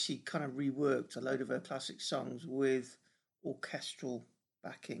 where she kind of reworked a load of her classic songs with orchestral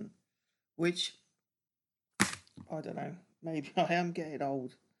backing, which, I don't know, maybe I am getting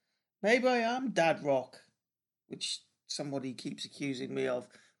old. Maybe I am dad rock, which somebody keeps accusing me of.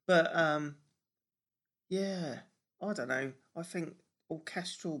 But, yeah, I don't know. I think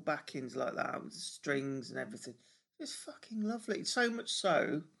orchestral backings like that with strings and everything is fucking lovely. So much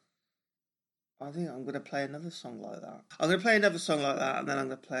so, I think I'm going to play another song like that. I'm going to play another song like that, and then I'm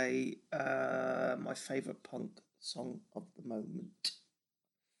going to play my favourite punk song of the moment.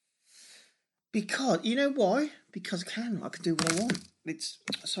 Because, you know why? Because I can do what I want.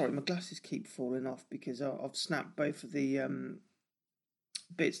 Sorry, my glasses keep falling off because I've snapped both of the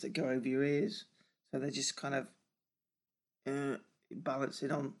bits that go over your ears. So they're just kind of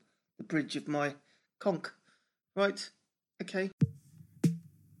balancing on the bridge of my conch. Right, okay.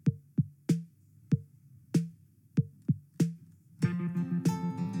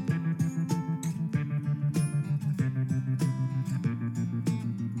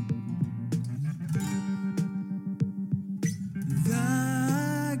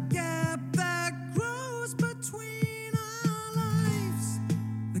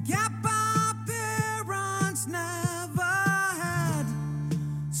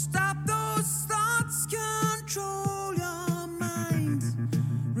 Stop those thoughts, control your mind.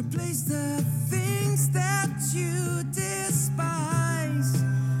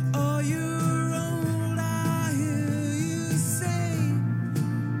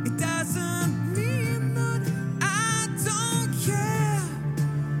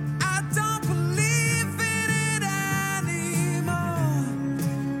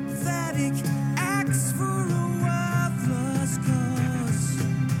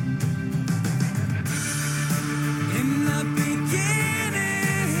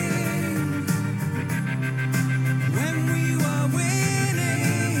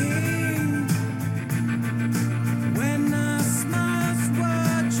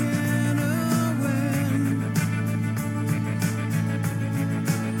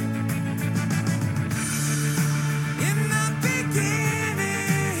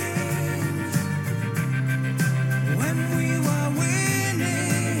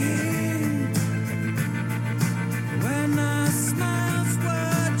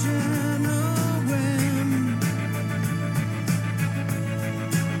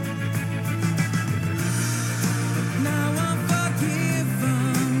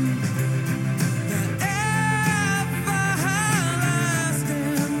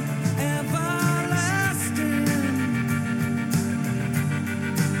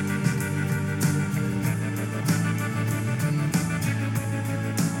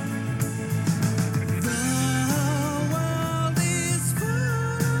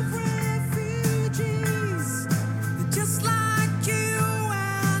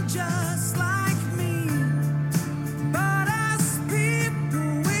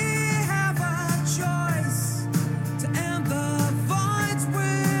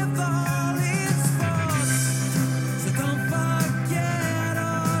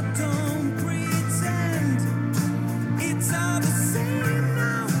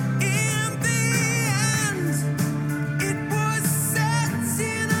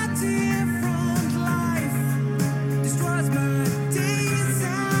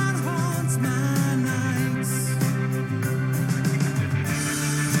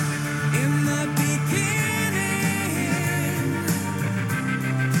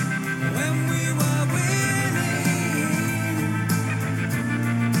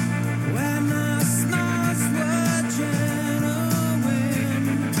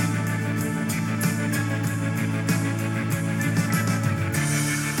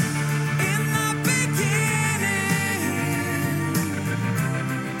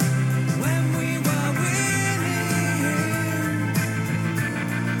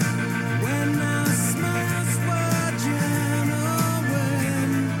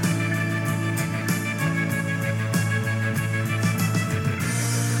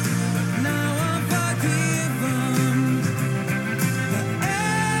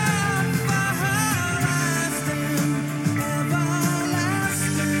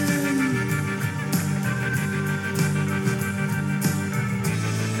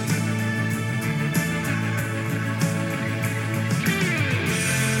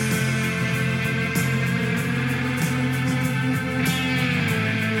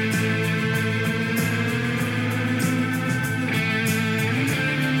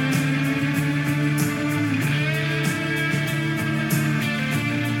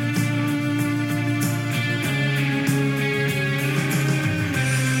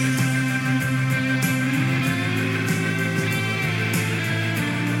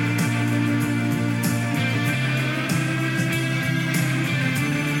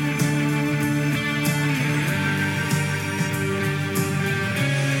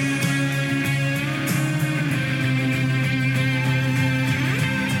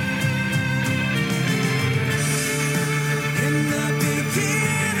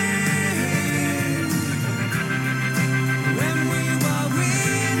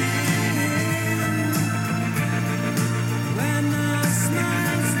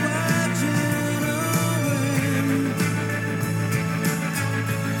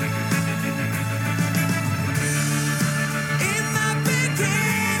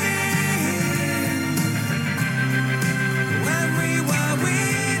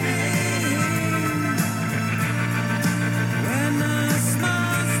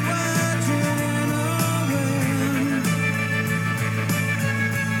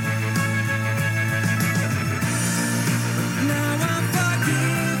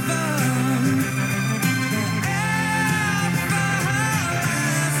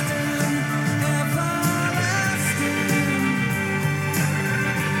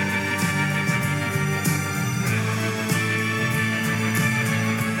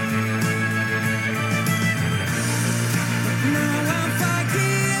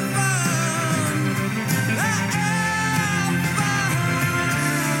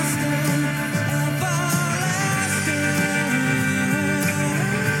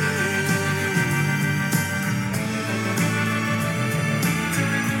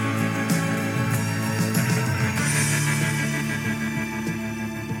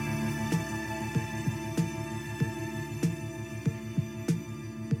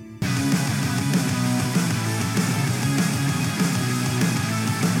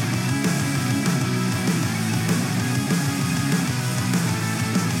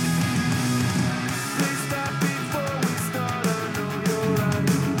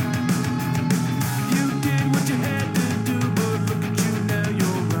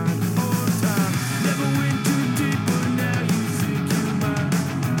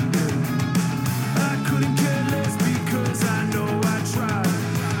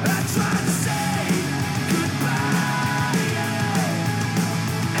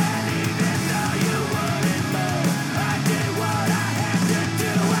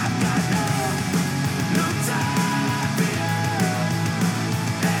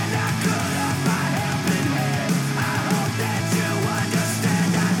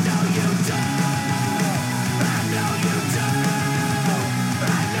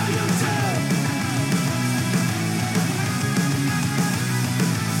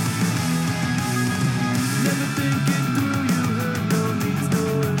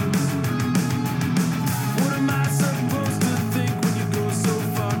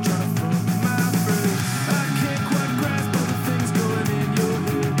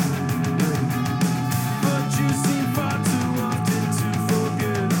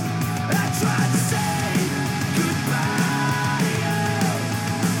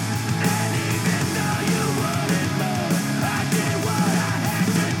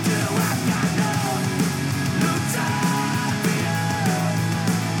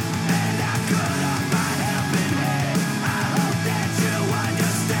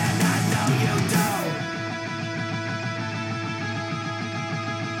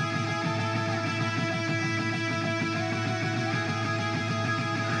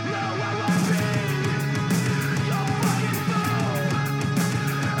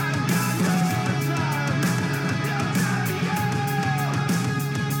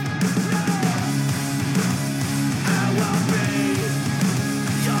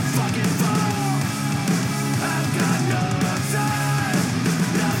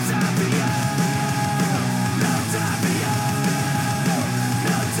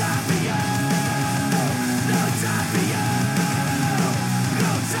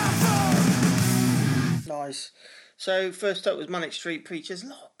 So first up was Manic Street Preachers. A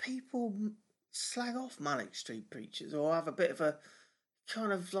lot of people slag off Manic Street Preachers or have a bit of a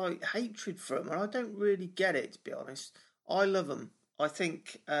kind of like hatred for them, and I don't really get it, to be honest. I love them. I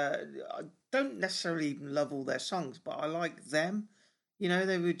think I don't necessarily even love all their songs, but I like them. You know,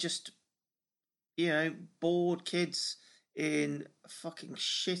 they were just, you know, bored kids in a fucking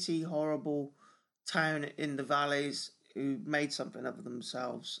shitty, horrible town in the valleys who made something of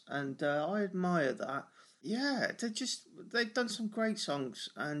themselves, and I admire that. Yeah, they've done some great songs,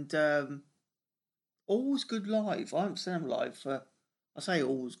 and always good live. I haven't seen them live for, I say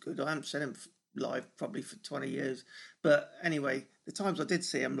always good, I haven't seen them live probably for 20 years, but anyway, the times I did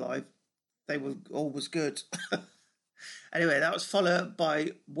see them live, they were always good. Anyway, that was followed up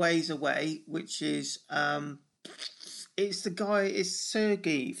by Ways Away, which is it's the guy, it's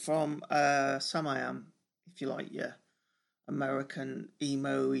Sergey from Some I Am, if you like, yeah, American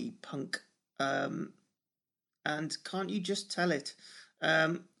emo-y punk, and Can't You Just Tell It?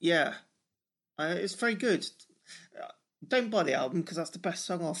 Yeah, it's very good. Don't buy the album because that's the best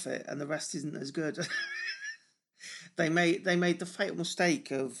song off it, and the rest isn't as good. They made the fatal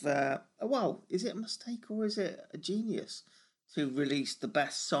mistake of well, is it a mistake or is it a genius to release the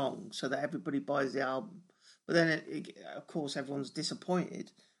best song so that everybody buys the album? But then, of course, everyone's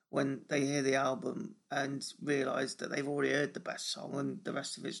disappointed when they hear the album and realise that they've already heard the best song and the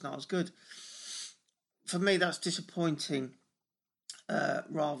rest of it's not as good. For me, that's disappointing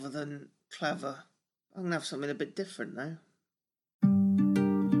rather than clever. I'm going to have something a bit different now.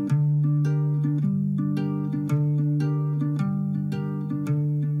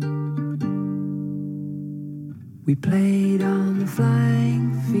 We played on the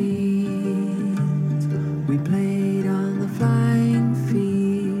flying fields. We played on the flying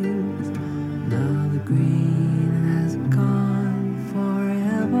fields. Now the green has gone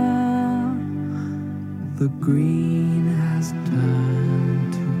forever. The green has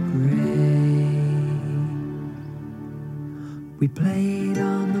turned to grey. We played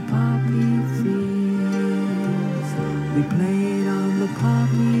on the poppy fields. We played on the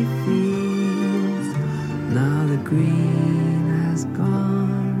poppy fields. Now the green has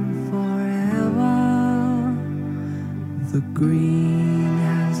gone forever. The green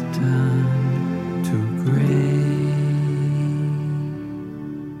has turned to grey.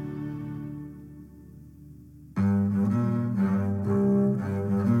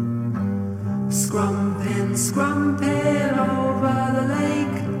 Scrumping over the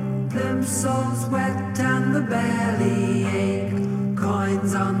lake. Plimsoll's wet and the belly ache.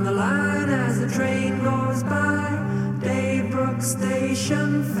 Coins on the line as the train goes by. Daybrook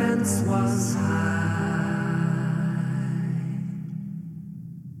station fence was high.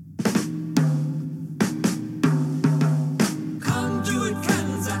 Conduit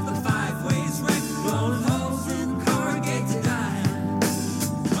cans at the Five Ways wreck. Blown holes in corrugated iron.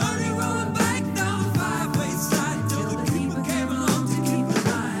 Only rolling back down the Five Ways side till the keeper came along to keep an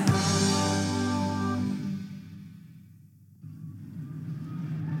eye.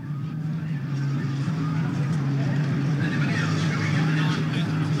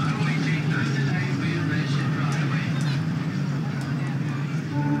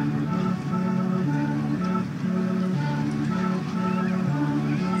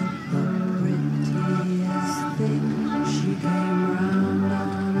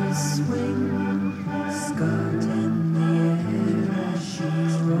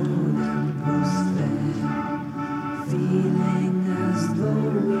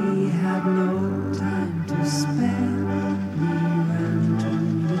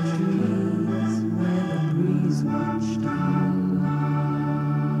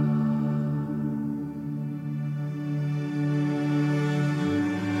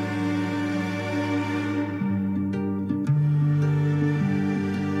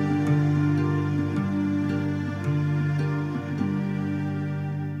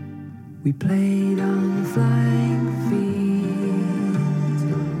 We played on the flying fields.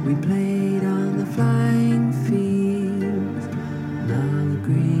 We played on the flying fields. Now the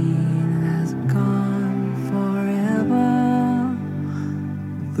green has gone forever.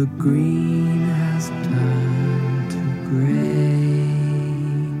 The green has turned to grey.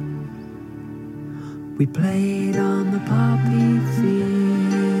 We played on the poppy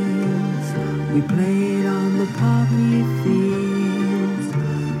fields. We played on the poppy fields.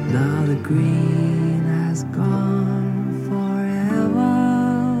 Now the green has gone forever.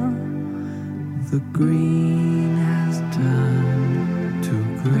 The green has turned to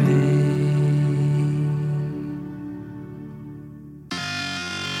grey.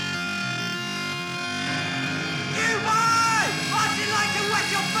 You boy! I'd like to wet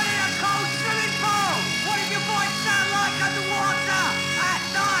your belly in a cold swimming pool! What if your voice sounds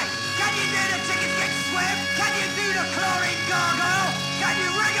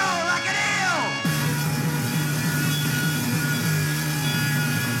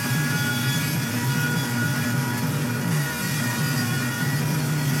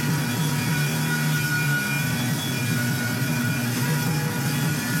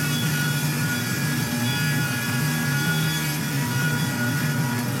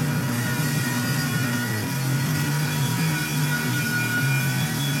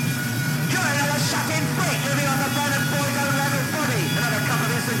fucking freak living on the bone boy don't let it body. Another cup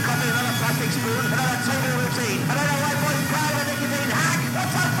of instant coffee, another plastic spoon, another table routine. Another white boy's proud of a nicotine hack.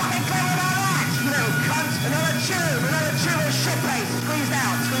 What's so fucking clever about that? You little cunt. Another tube of shit paste. Squeeze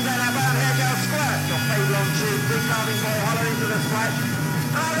out that brown hair gel squirt. Your fade long tube, big carving boy hollow into the splash.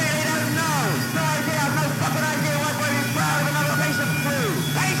 I really don't know. No idea, I've no fucking idea what boy is proud of another piece of glue.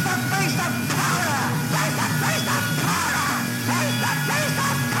 Taste the piece of powder. Taste the piece of powder. Taste the piece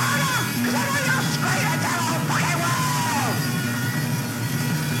of powder. Cause I know you'll scream and tell all fucking world.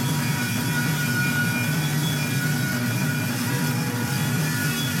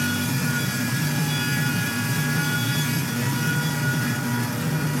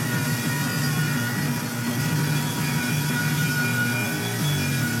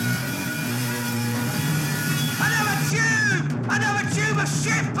 Another tube of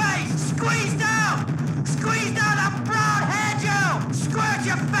shit paste! Squeezed out that brown hair gel! Squirt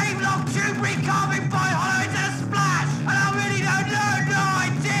your fame long tube recarving by hollow into the splash! And I really don't know, no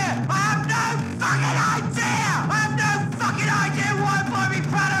idea! I have no fucking idea! I have no fucking idea why I'm going to be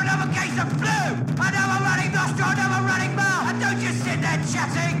proud of another case of flu! Another running nostril, another running mouth! And don't just sit there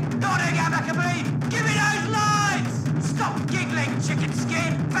chatting, nodding amicably! Give me those lines! Stop giggling, chicken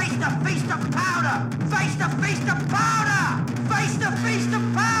skin! Face the feast of powder! Face the feast of powder! Face the feast of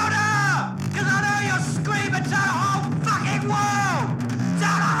powder! Cause I know you'll scream and tell the whole fucking world!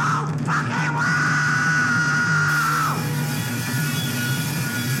 Tell the whole fucking world!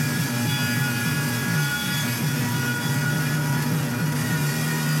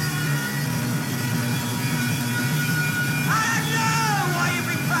 I don't know why you've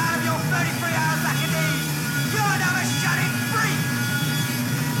been proud of your 33 hours back in these! You're another shut-in freak!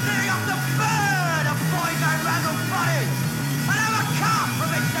 Living off the bird of boys and razzle bodies! Another cup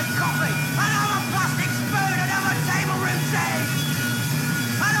of instant coffee! Another plastic spoon! Another table routine!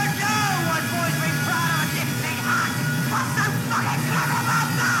 I don't know what boys been proud of a nicotine hack! What's so fucking clever about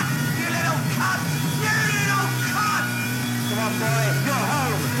that? You little cunt! You little cunt! Come on, boy, you're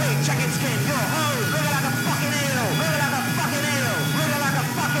home! Hey, chicken skin, you're home! Wriggle like a fucking eel! Wriggle like a fucking eel! Wriggle like a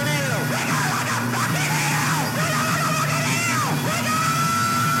fucking eel! Wriggle like a fucking eel! Wriggle like a fucking eel! Wriggle!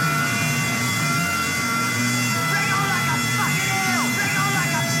 Wriggle like a fucking eel! Wriggle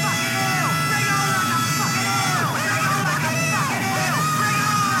like a fucking eel! Wriggle like a fucking eel! Wriggle like a fucking eel! Wriggle like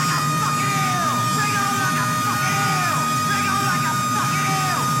a fucking eel! Wriggle like a fucking eel! Wriggle like a fucking eel! Wriggle like a fucking eel!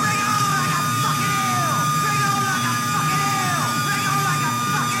 Wriggle like a fucking eel! Wriggle like a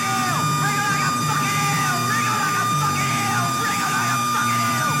fucking eel! Wriggle like a fucking eel! Wriggle like a fucking eel! Wriggle like a fucking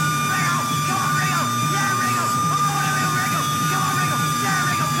eel! Wriggle! Come on, wriggle! Yeah, wriggle! Oh, I will wriggle! Come on, wriggle! Yeah,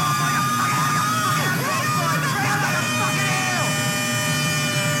 wriggle! Come on, boy! You fucking wriggle, boy! Wriggle like a fucking eel!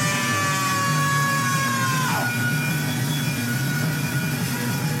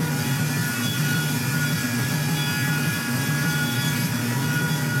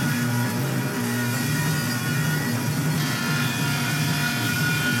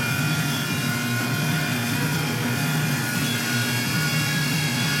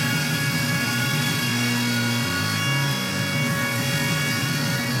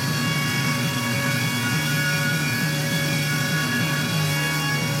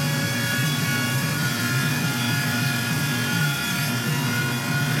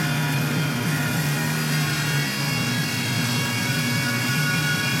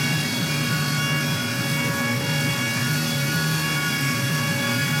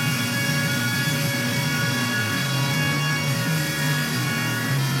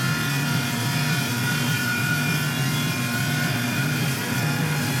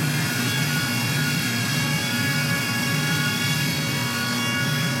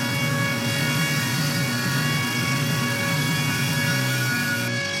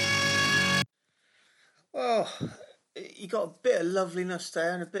 Oh, you got a bit of loveliness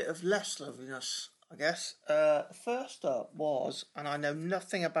there and a bit of less loveliness, I guess. First up was, and I know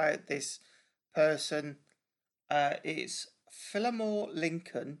nothing about this person, it's Phillimore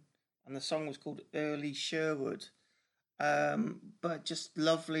Lincoln, and the song was called Early Sherwood. But just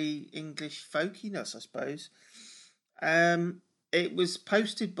lovely English folkiness, I suppose. It was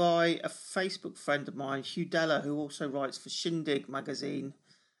posted by a Facebook friend of mine, Hugh Della, who also writes for Shindig magazine,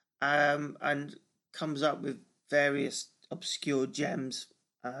 and comes up with various obscure gems,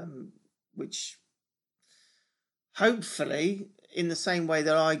 which hopefully, in the same way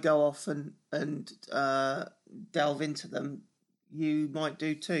that I go off and delve into them, you might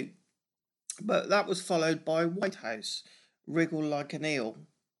do too. But that was followed by Whitehouse, Wriggle Like an Eel,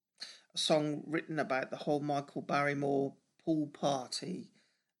 a song written about the whole Michael Barrymore pool party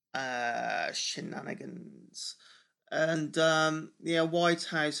shenanigans. And White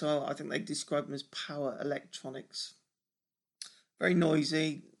House, I think they describe them as power electronics. Very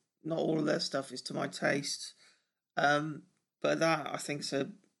noisy. Not all of their stuff is to my taste. But that, I think, is a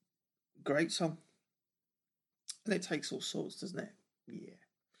great song. And it takes all sorts, doesn't it? Yeah.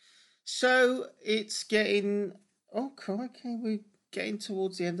 So it's getting... Oh, crikey, we're getting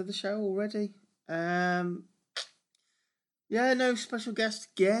towards the end of the show already. No special guest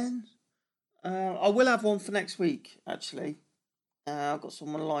again. I will have one for next week, actually. I've got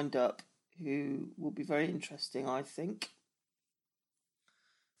someone lined up who will be very interesting, I think.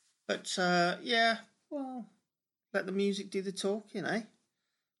 But, let the music do the talking, eh?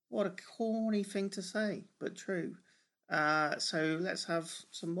 What a corny thing to say, but true. So let's have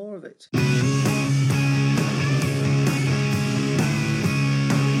some more of it.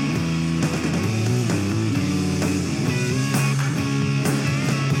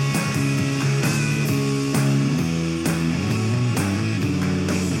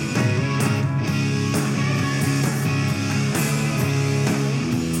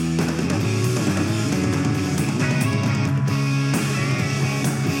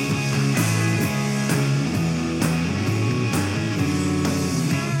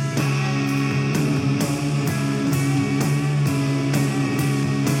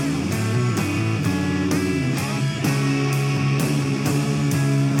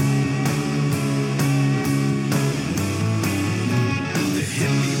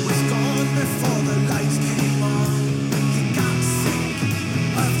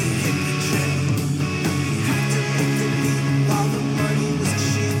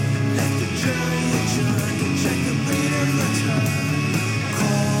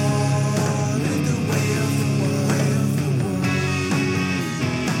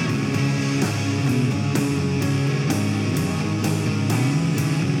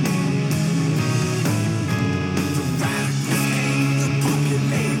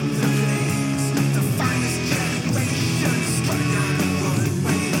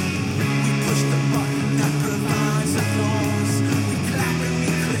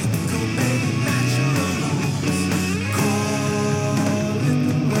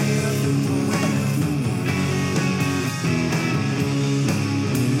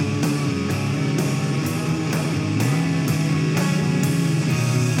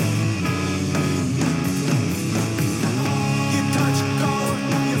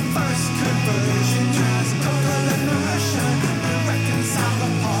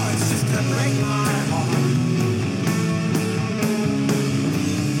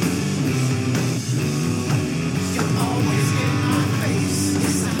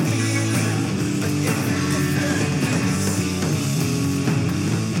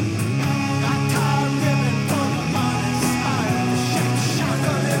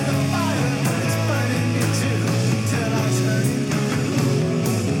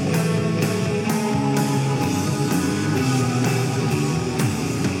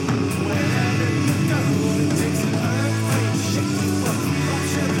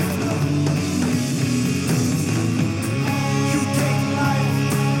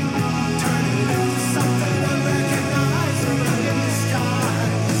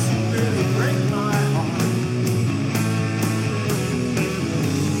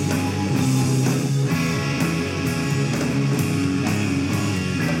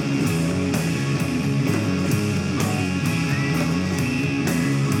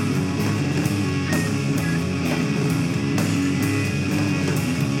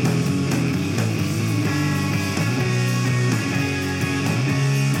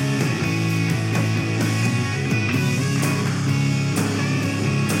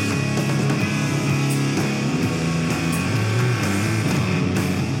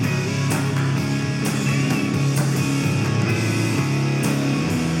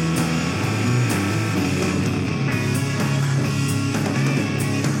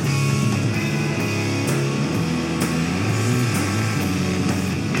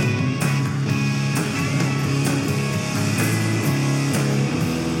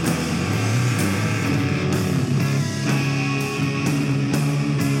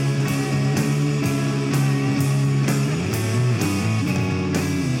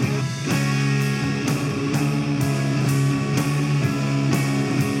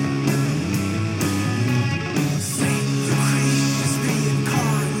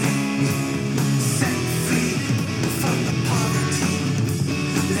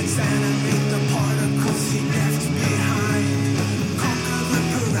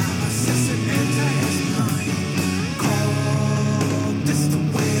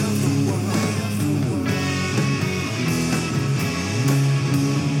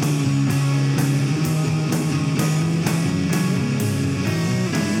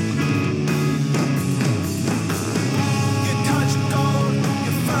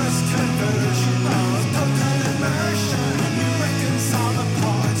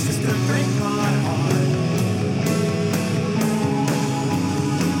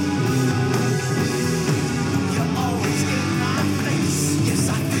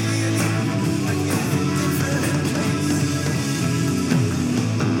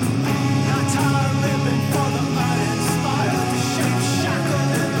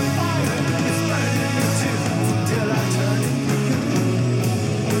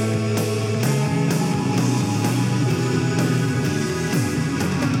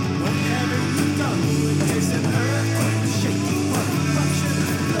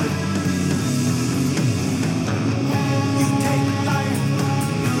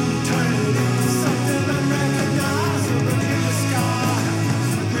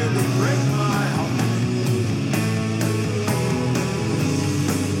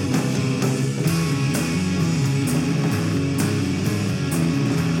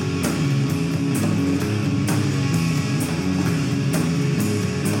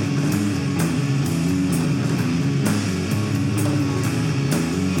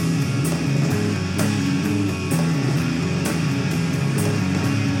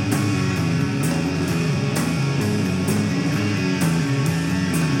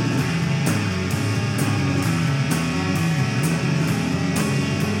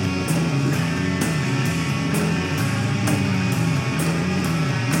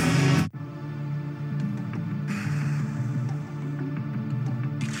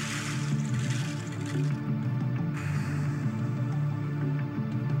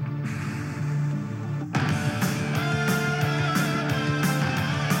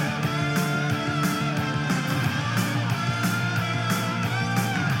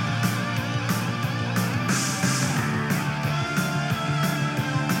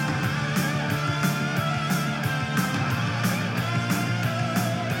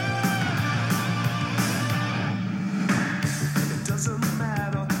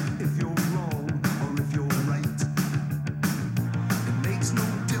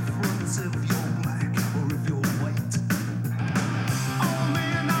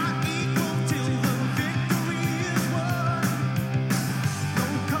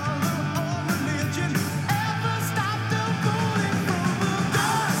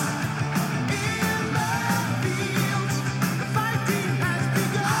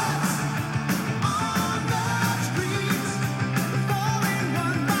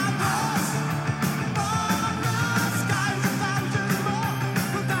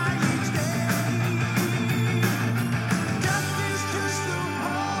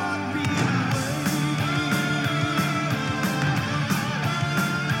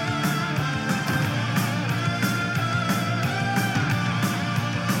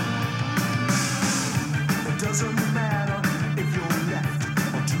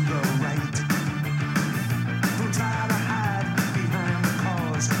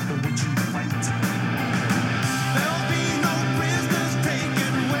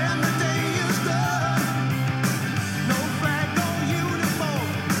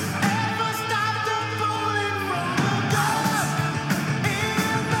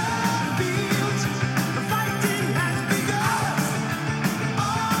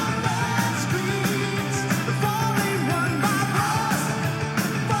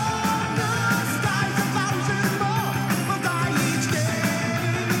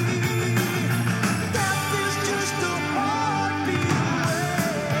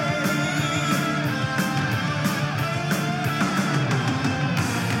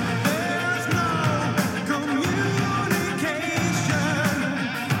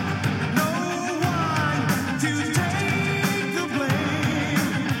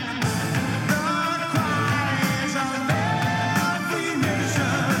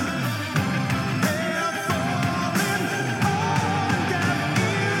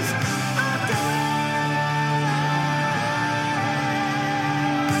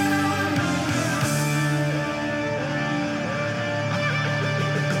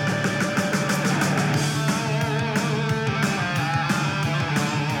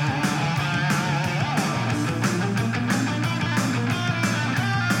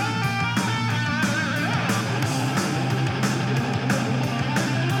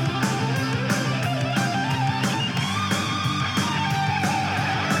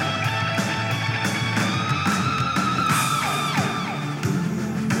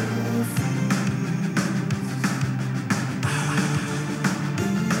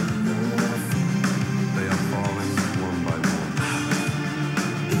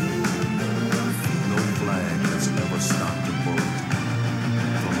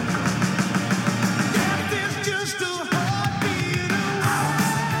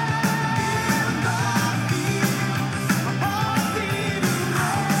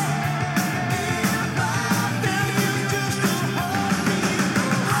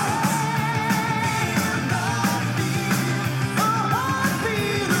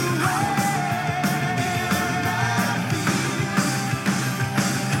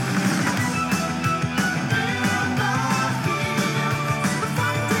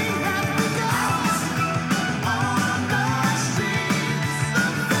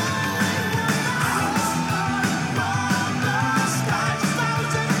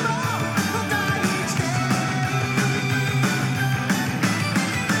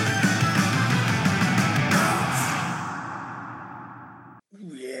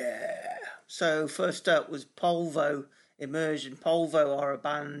 So first up was Polvo, Immersion. Polvo are a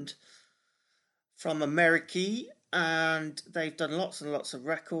band from America, and they've done lots and lots of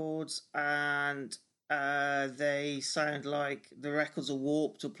records, and they sound like the records are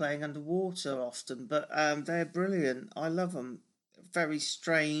warped or playing underwater often, but they're brilliant. I love them. Very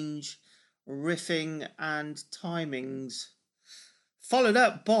strange riffing and timings. Followed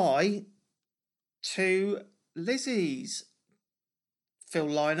up by two Lizzies, Phil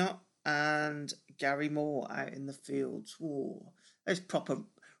Lynott and Gary Moore, Out in the Fields. Whoa, it's proper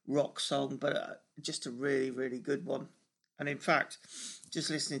rock song, but just a really, really good one. And in fact, just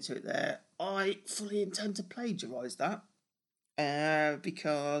listening to it there, I fully intend to plagiarise that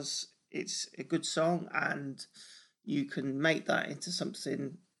because it's a good song and you can make that into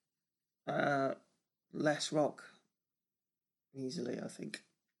something less rock easily, I think.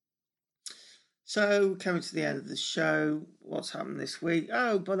 So, coming to the end of the show, what's happened this week?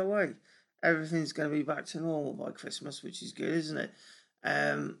 Oh, by the way, everything's going to be back to normal by Christmas, which is good, isn't it?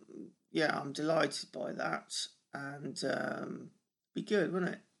 Yeah, I'm delighted by that, and be good,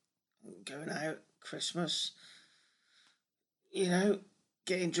 wouldn't it? Going out, Christmas, you know,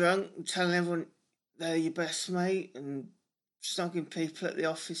 getting drunk, telling everyone they're your best mate, and snogging people at the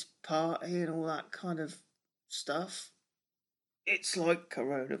office party and all that kind of stuff. It's like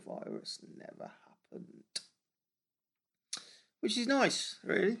coronavirus never happened, which is nice,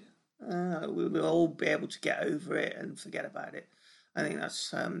 really. We'll all be able to get over it and forget about it. I think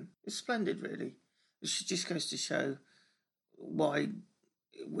that's it's splendid, really. It just goes to show why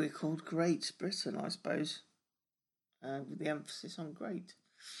we're called Great Britain, I suppose, with the emphasis on great.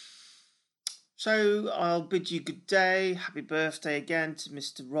 So I'll bid you good day. Happy birthday again to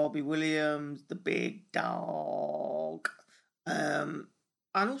Mr. Robbie Williams, the big dog.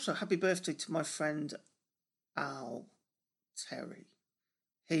 And also happy birthday to my friend Al Terry.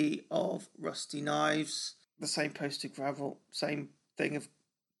 He of Rusty Knives, the same post of gravel, same thing of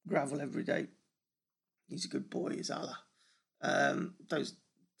gravel every day. He's a good boy, is Allah. Don't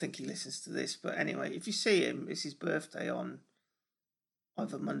think he listens to this, but anyway, if you see him, it's his birthday on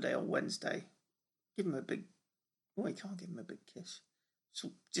either Monday or Wednesday. Give him a big... Well, you can't give him a big kiss.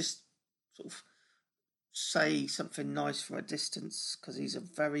 So just sort of say something nice from a distance, because he's a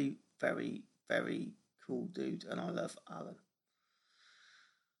very, very, very cool dude, and I love Alan.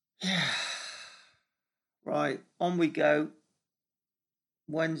 Yeah. Right, on we go.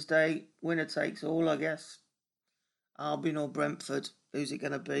 Wednesday, winner takes all, I guess. Albion or Brentford, who's it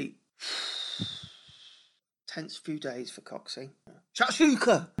going to be? Tense few days for Coxie.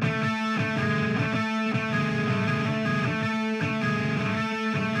 Shakshuka!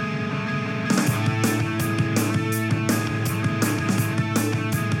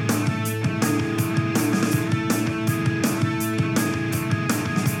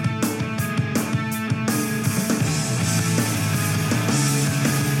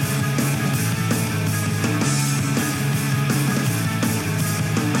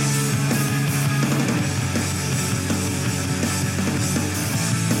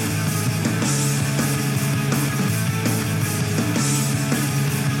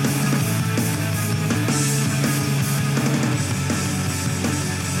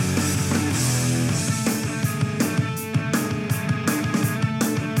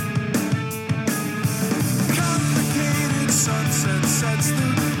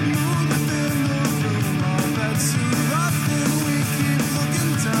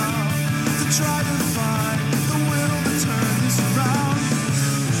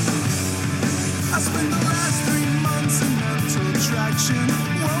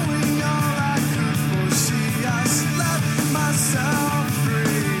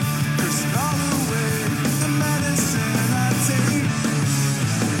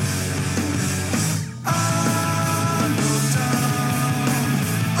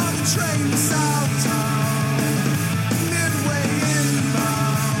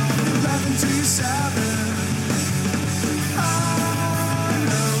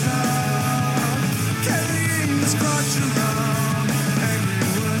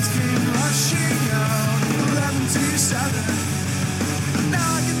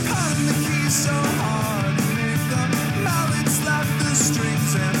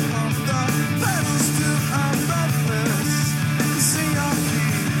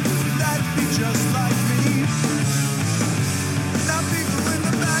 Just like me. Now people in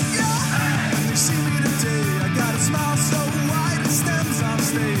the back, yeah, they see me.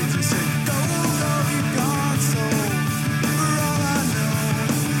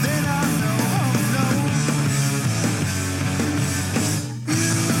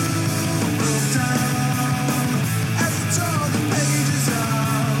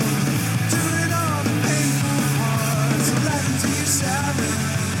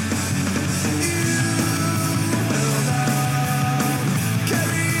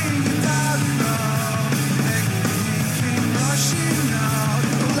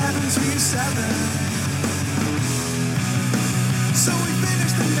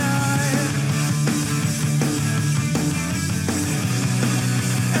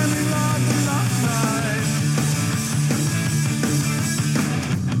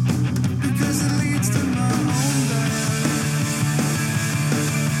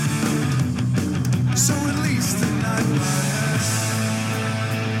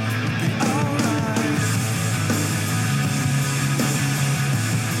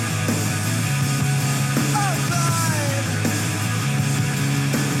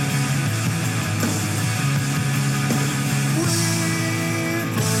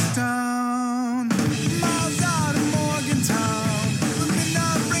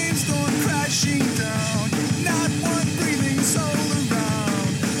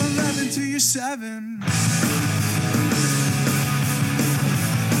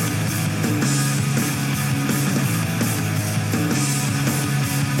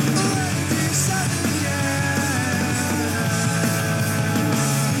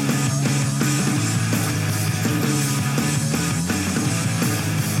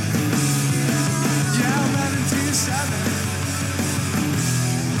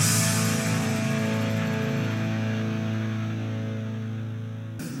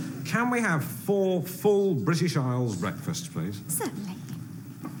 we have 4 full British Isles breakfasts, please? Certainly.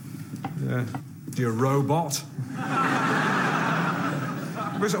 Yeah. Do you robot?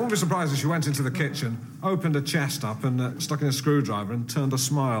 I wouldn't be surprised if she went into the kitchen, opened a chest up and stuck in a screwdriver and turned a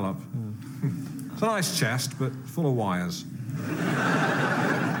smile up. It's a nice chest, but full of wires. Do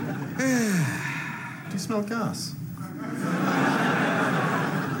you smell gas?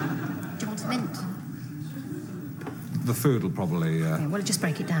 Do you want a mint? The food will probably... Okay, well, just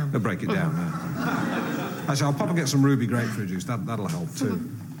break it down. They'll break it down, yeah. Actually, I'll pop and get some ruby grapefruit juice. That'll help, too.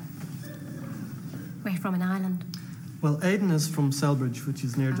 We're from an island. Well, Aidan is from Selbridge, which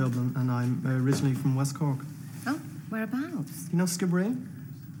is near Dublin, and I'm originally from West Cork. Oh, whereabouts? You know Skibbereen?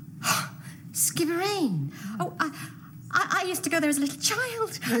 Skibbereen? Oh, I used to go there as a little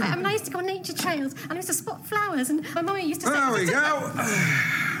child. I used to go on nature trails, and I used to spot flowers, and my mummy used to say... There we go.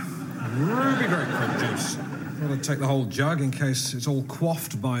 Ruby grapefruit juice. I'll take the whole jug in case it's all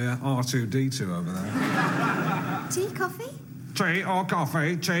quaffed by R2-D2 over there. Tea, coffee? Tea or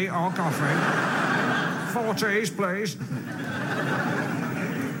coffee, tea or coffee. 4 teas, please.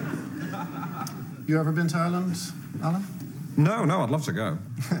 You ever been to Ireland, Alan? No, I'd love to go.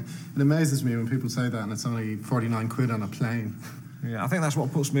 It amazes me when people say that and it's only 49 quid on a plane. Yeah, I think that's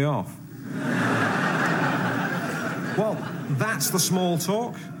what puts me off. Well, that's the small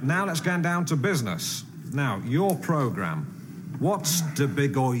talk. Now let's get down to business. Now, your programme. What's the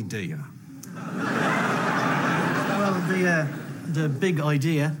big idea? Well, the big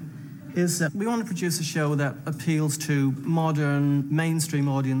idea is that we want to produce a show that appeals to modern, mainstream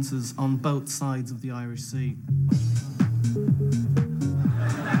audiences on both sides of the Irish Sea.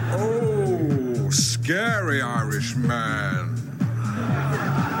 Oh, scary Irish man.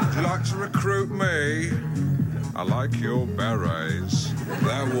 Would you like to recruit me? I like your berets.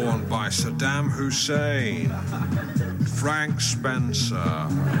 They're worn by Saddam Hussein, Frank Spencer,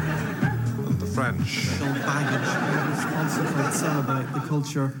 and the French. Baggage. We're responsible to celebrate the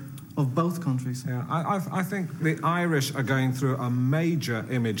culture of both countries. Yeah, I think the Irish are going through a major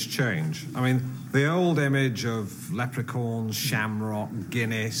image change. I mean, the old image of leprechauns, shamrock,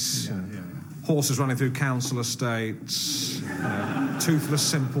 Guinness, horses running through council estates, toothless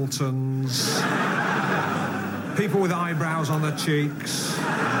simpletons, people with eyebrows on their cheeks,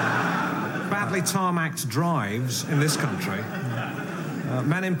 badly tarmacked drives in this country,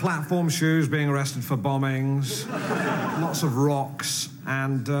 men in platform shoes being arrested for bombings, lots of rocks,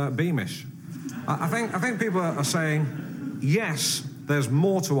 and Beamish. I think people are saying, yes, there's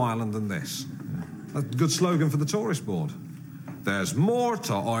more to Ireland than this. A good slogan for the tourist board. There's more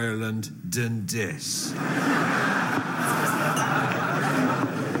to Ireland than this.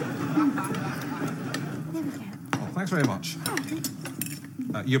 Oh, thanks very much.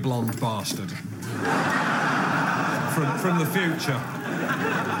 You blonde bastard. From the future.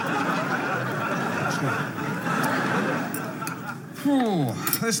 Ooh,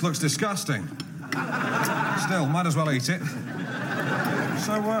 this looks disgusting. Still, might as well eat it.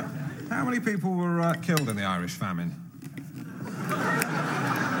 So, how many people were killed in the Irish famine?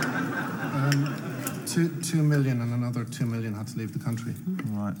 2 million, and another 2 million had to leave the country.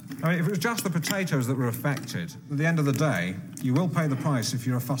 Right. I mean, if it was just the potatoes that were affected, at the end of the day, you will pay the price if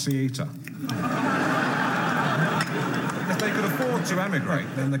you're a fussy eater. If they could afford to emigrate,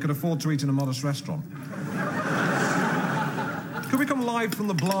 then they could afford to eat in a modest restaurant. Could we come live from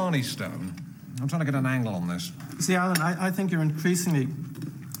the Blarney Stone? I'm trying to get an angle on this. See, Alan, I think you're increasingly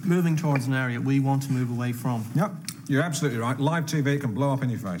moving towards an area we want to move away from. Yep, you're absolutely right. Live TV can blow up in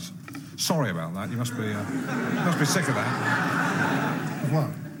your face. Sorry about that. You must be sick of that. Of what?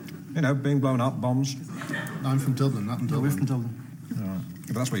 You know, being blown up, bombs. No, I'm from Dublin, not in Dublin. We're from Dublin. All right. Yeah,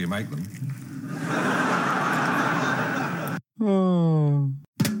 but that's where you make them.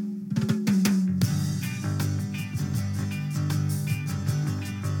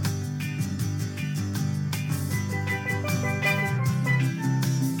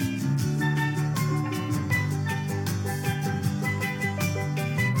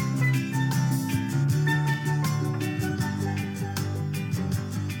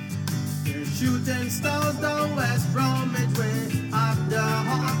 Shooting stars down West Bromwich Way after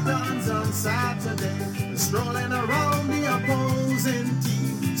hot guns on Saturday. Strolling around the opposing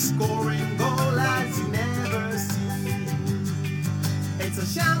team, scoring goal as you never see. It's a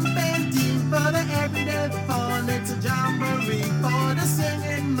champagne team for the everyday fun. It's a jamboree for the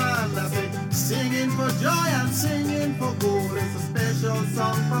singing man. I say, singing for joy and singing for gold. It's a special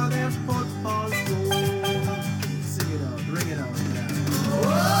song for their football school. Sing it out, ring it out. Yeah.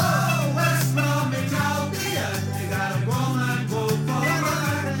 Whoa! West Bromwich Albion, you gotta go and go for the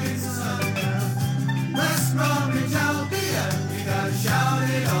West Bromwich Albion, you gotta shout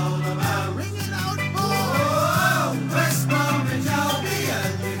it all about.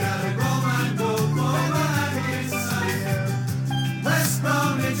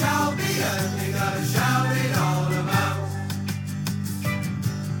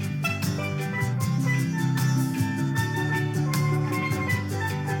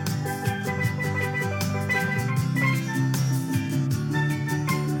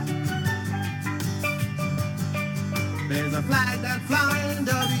 flag that flies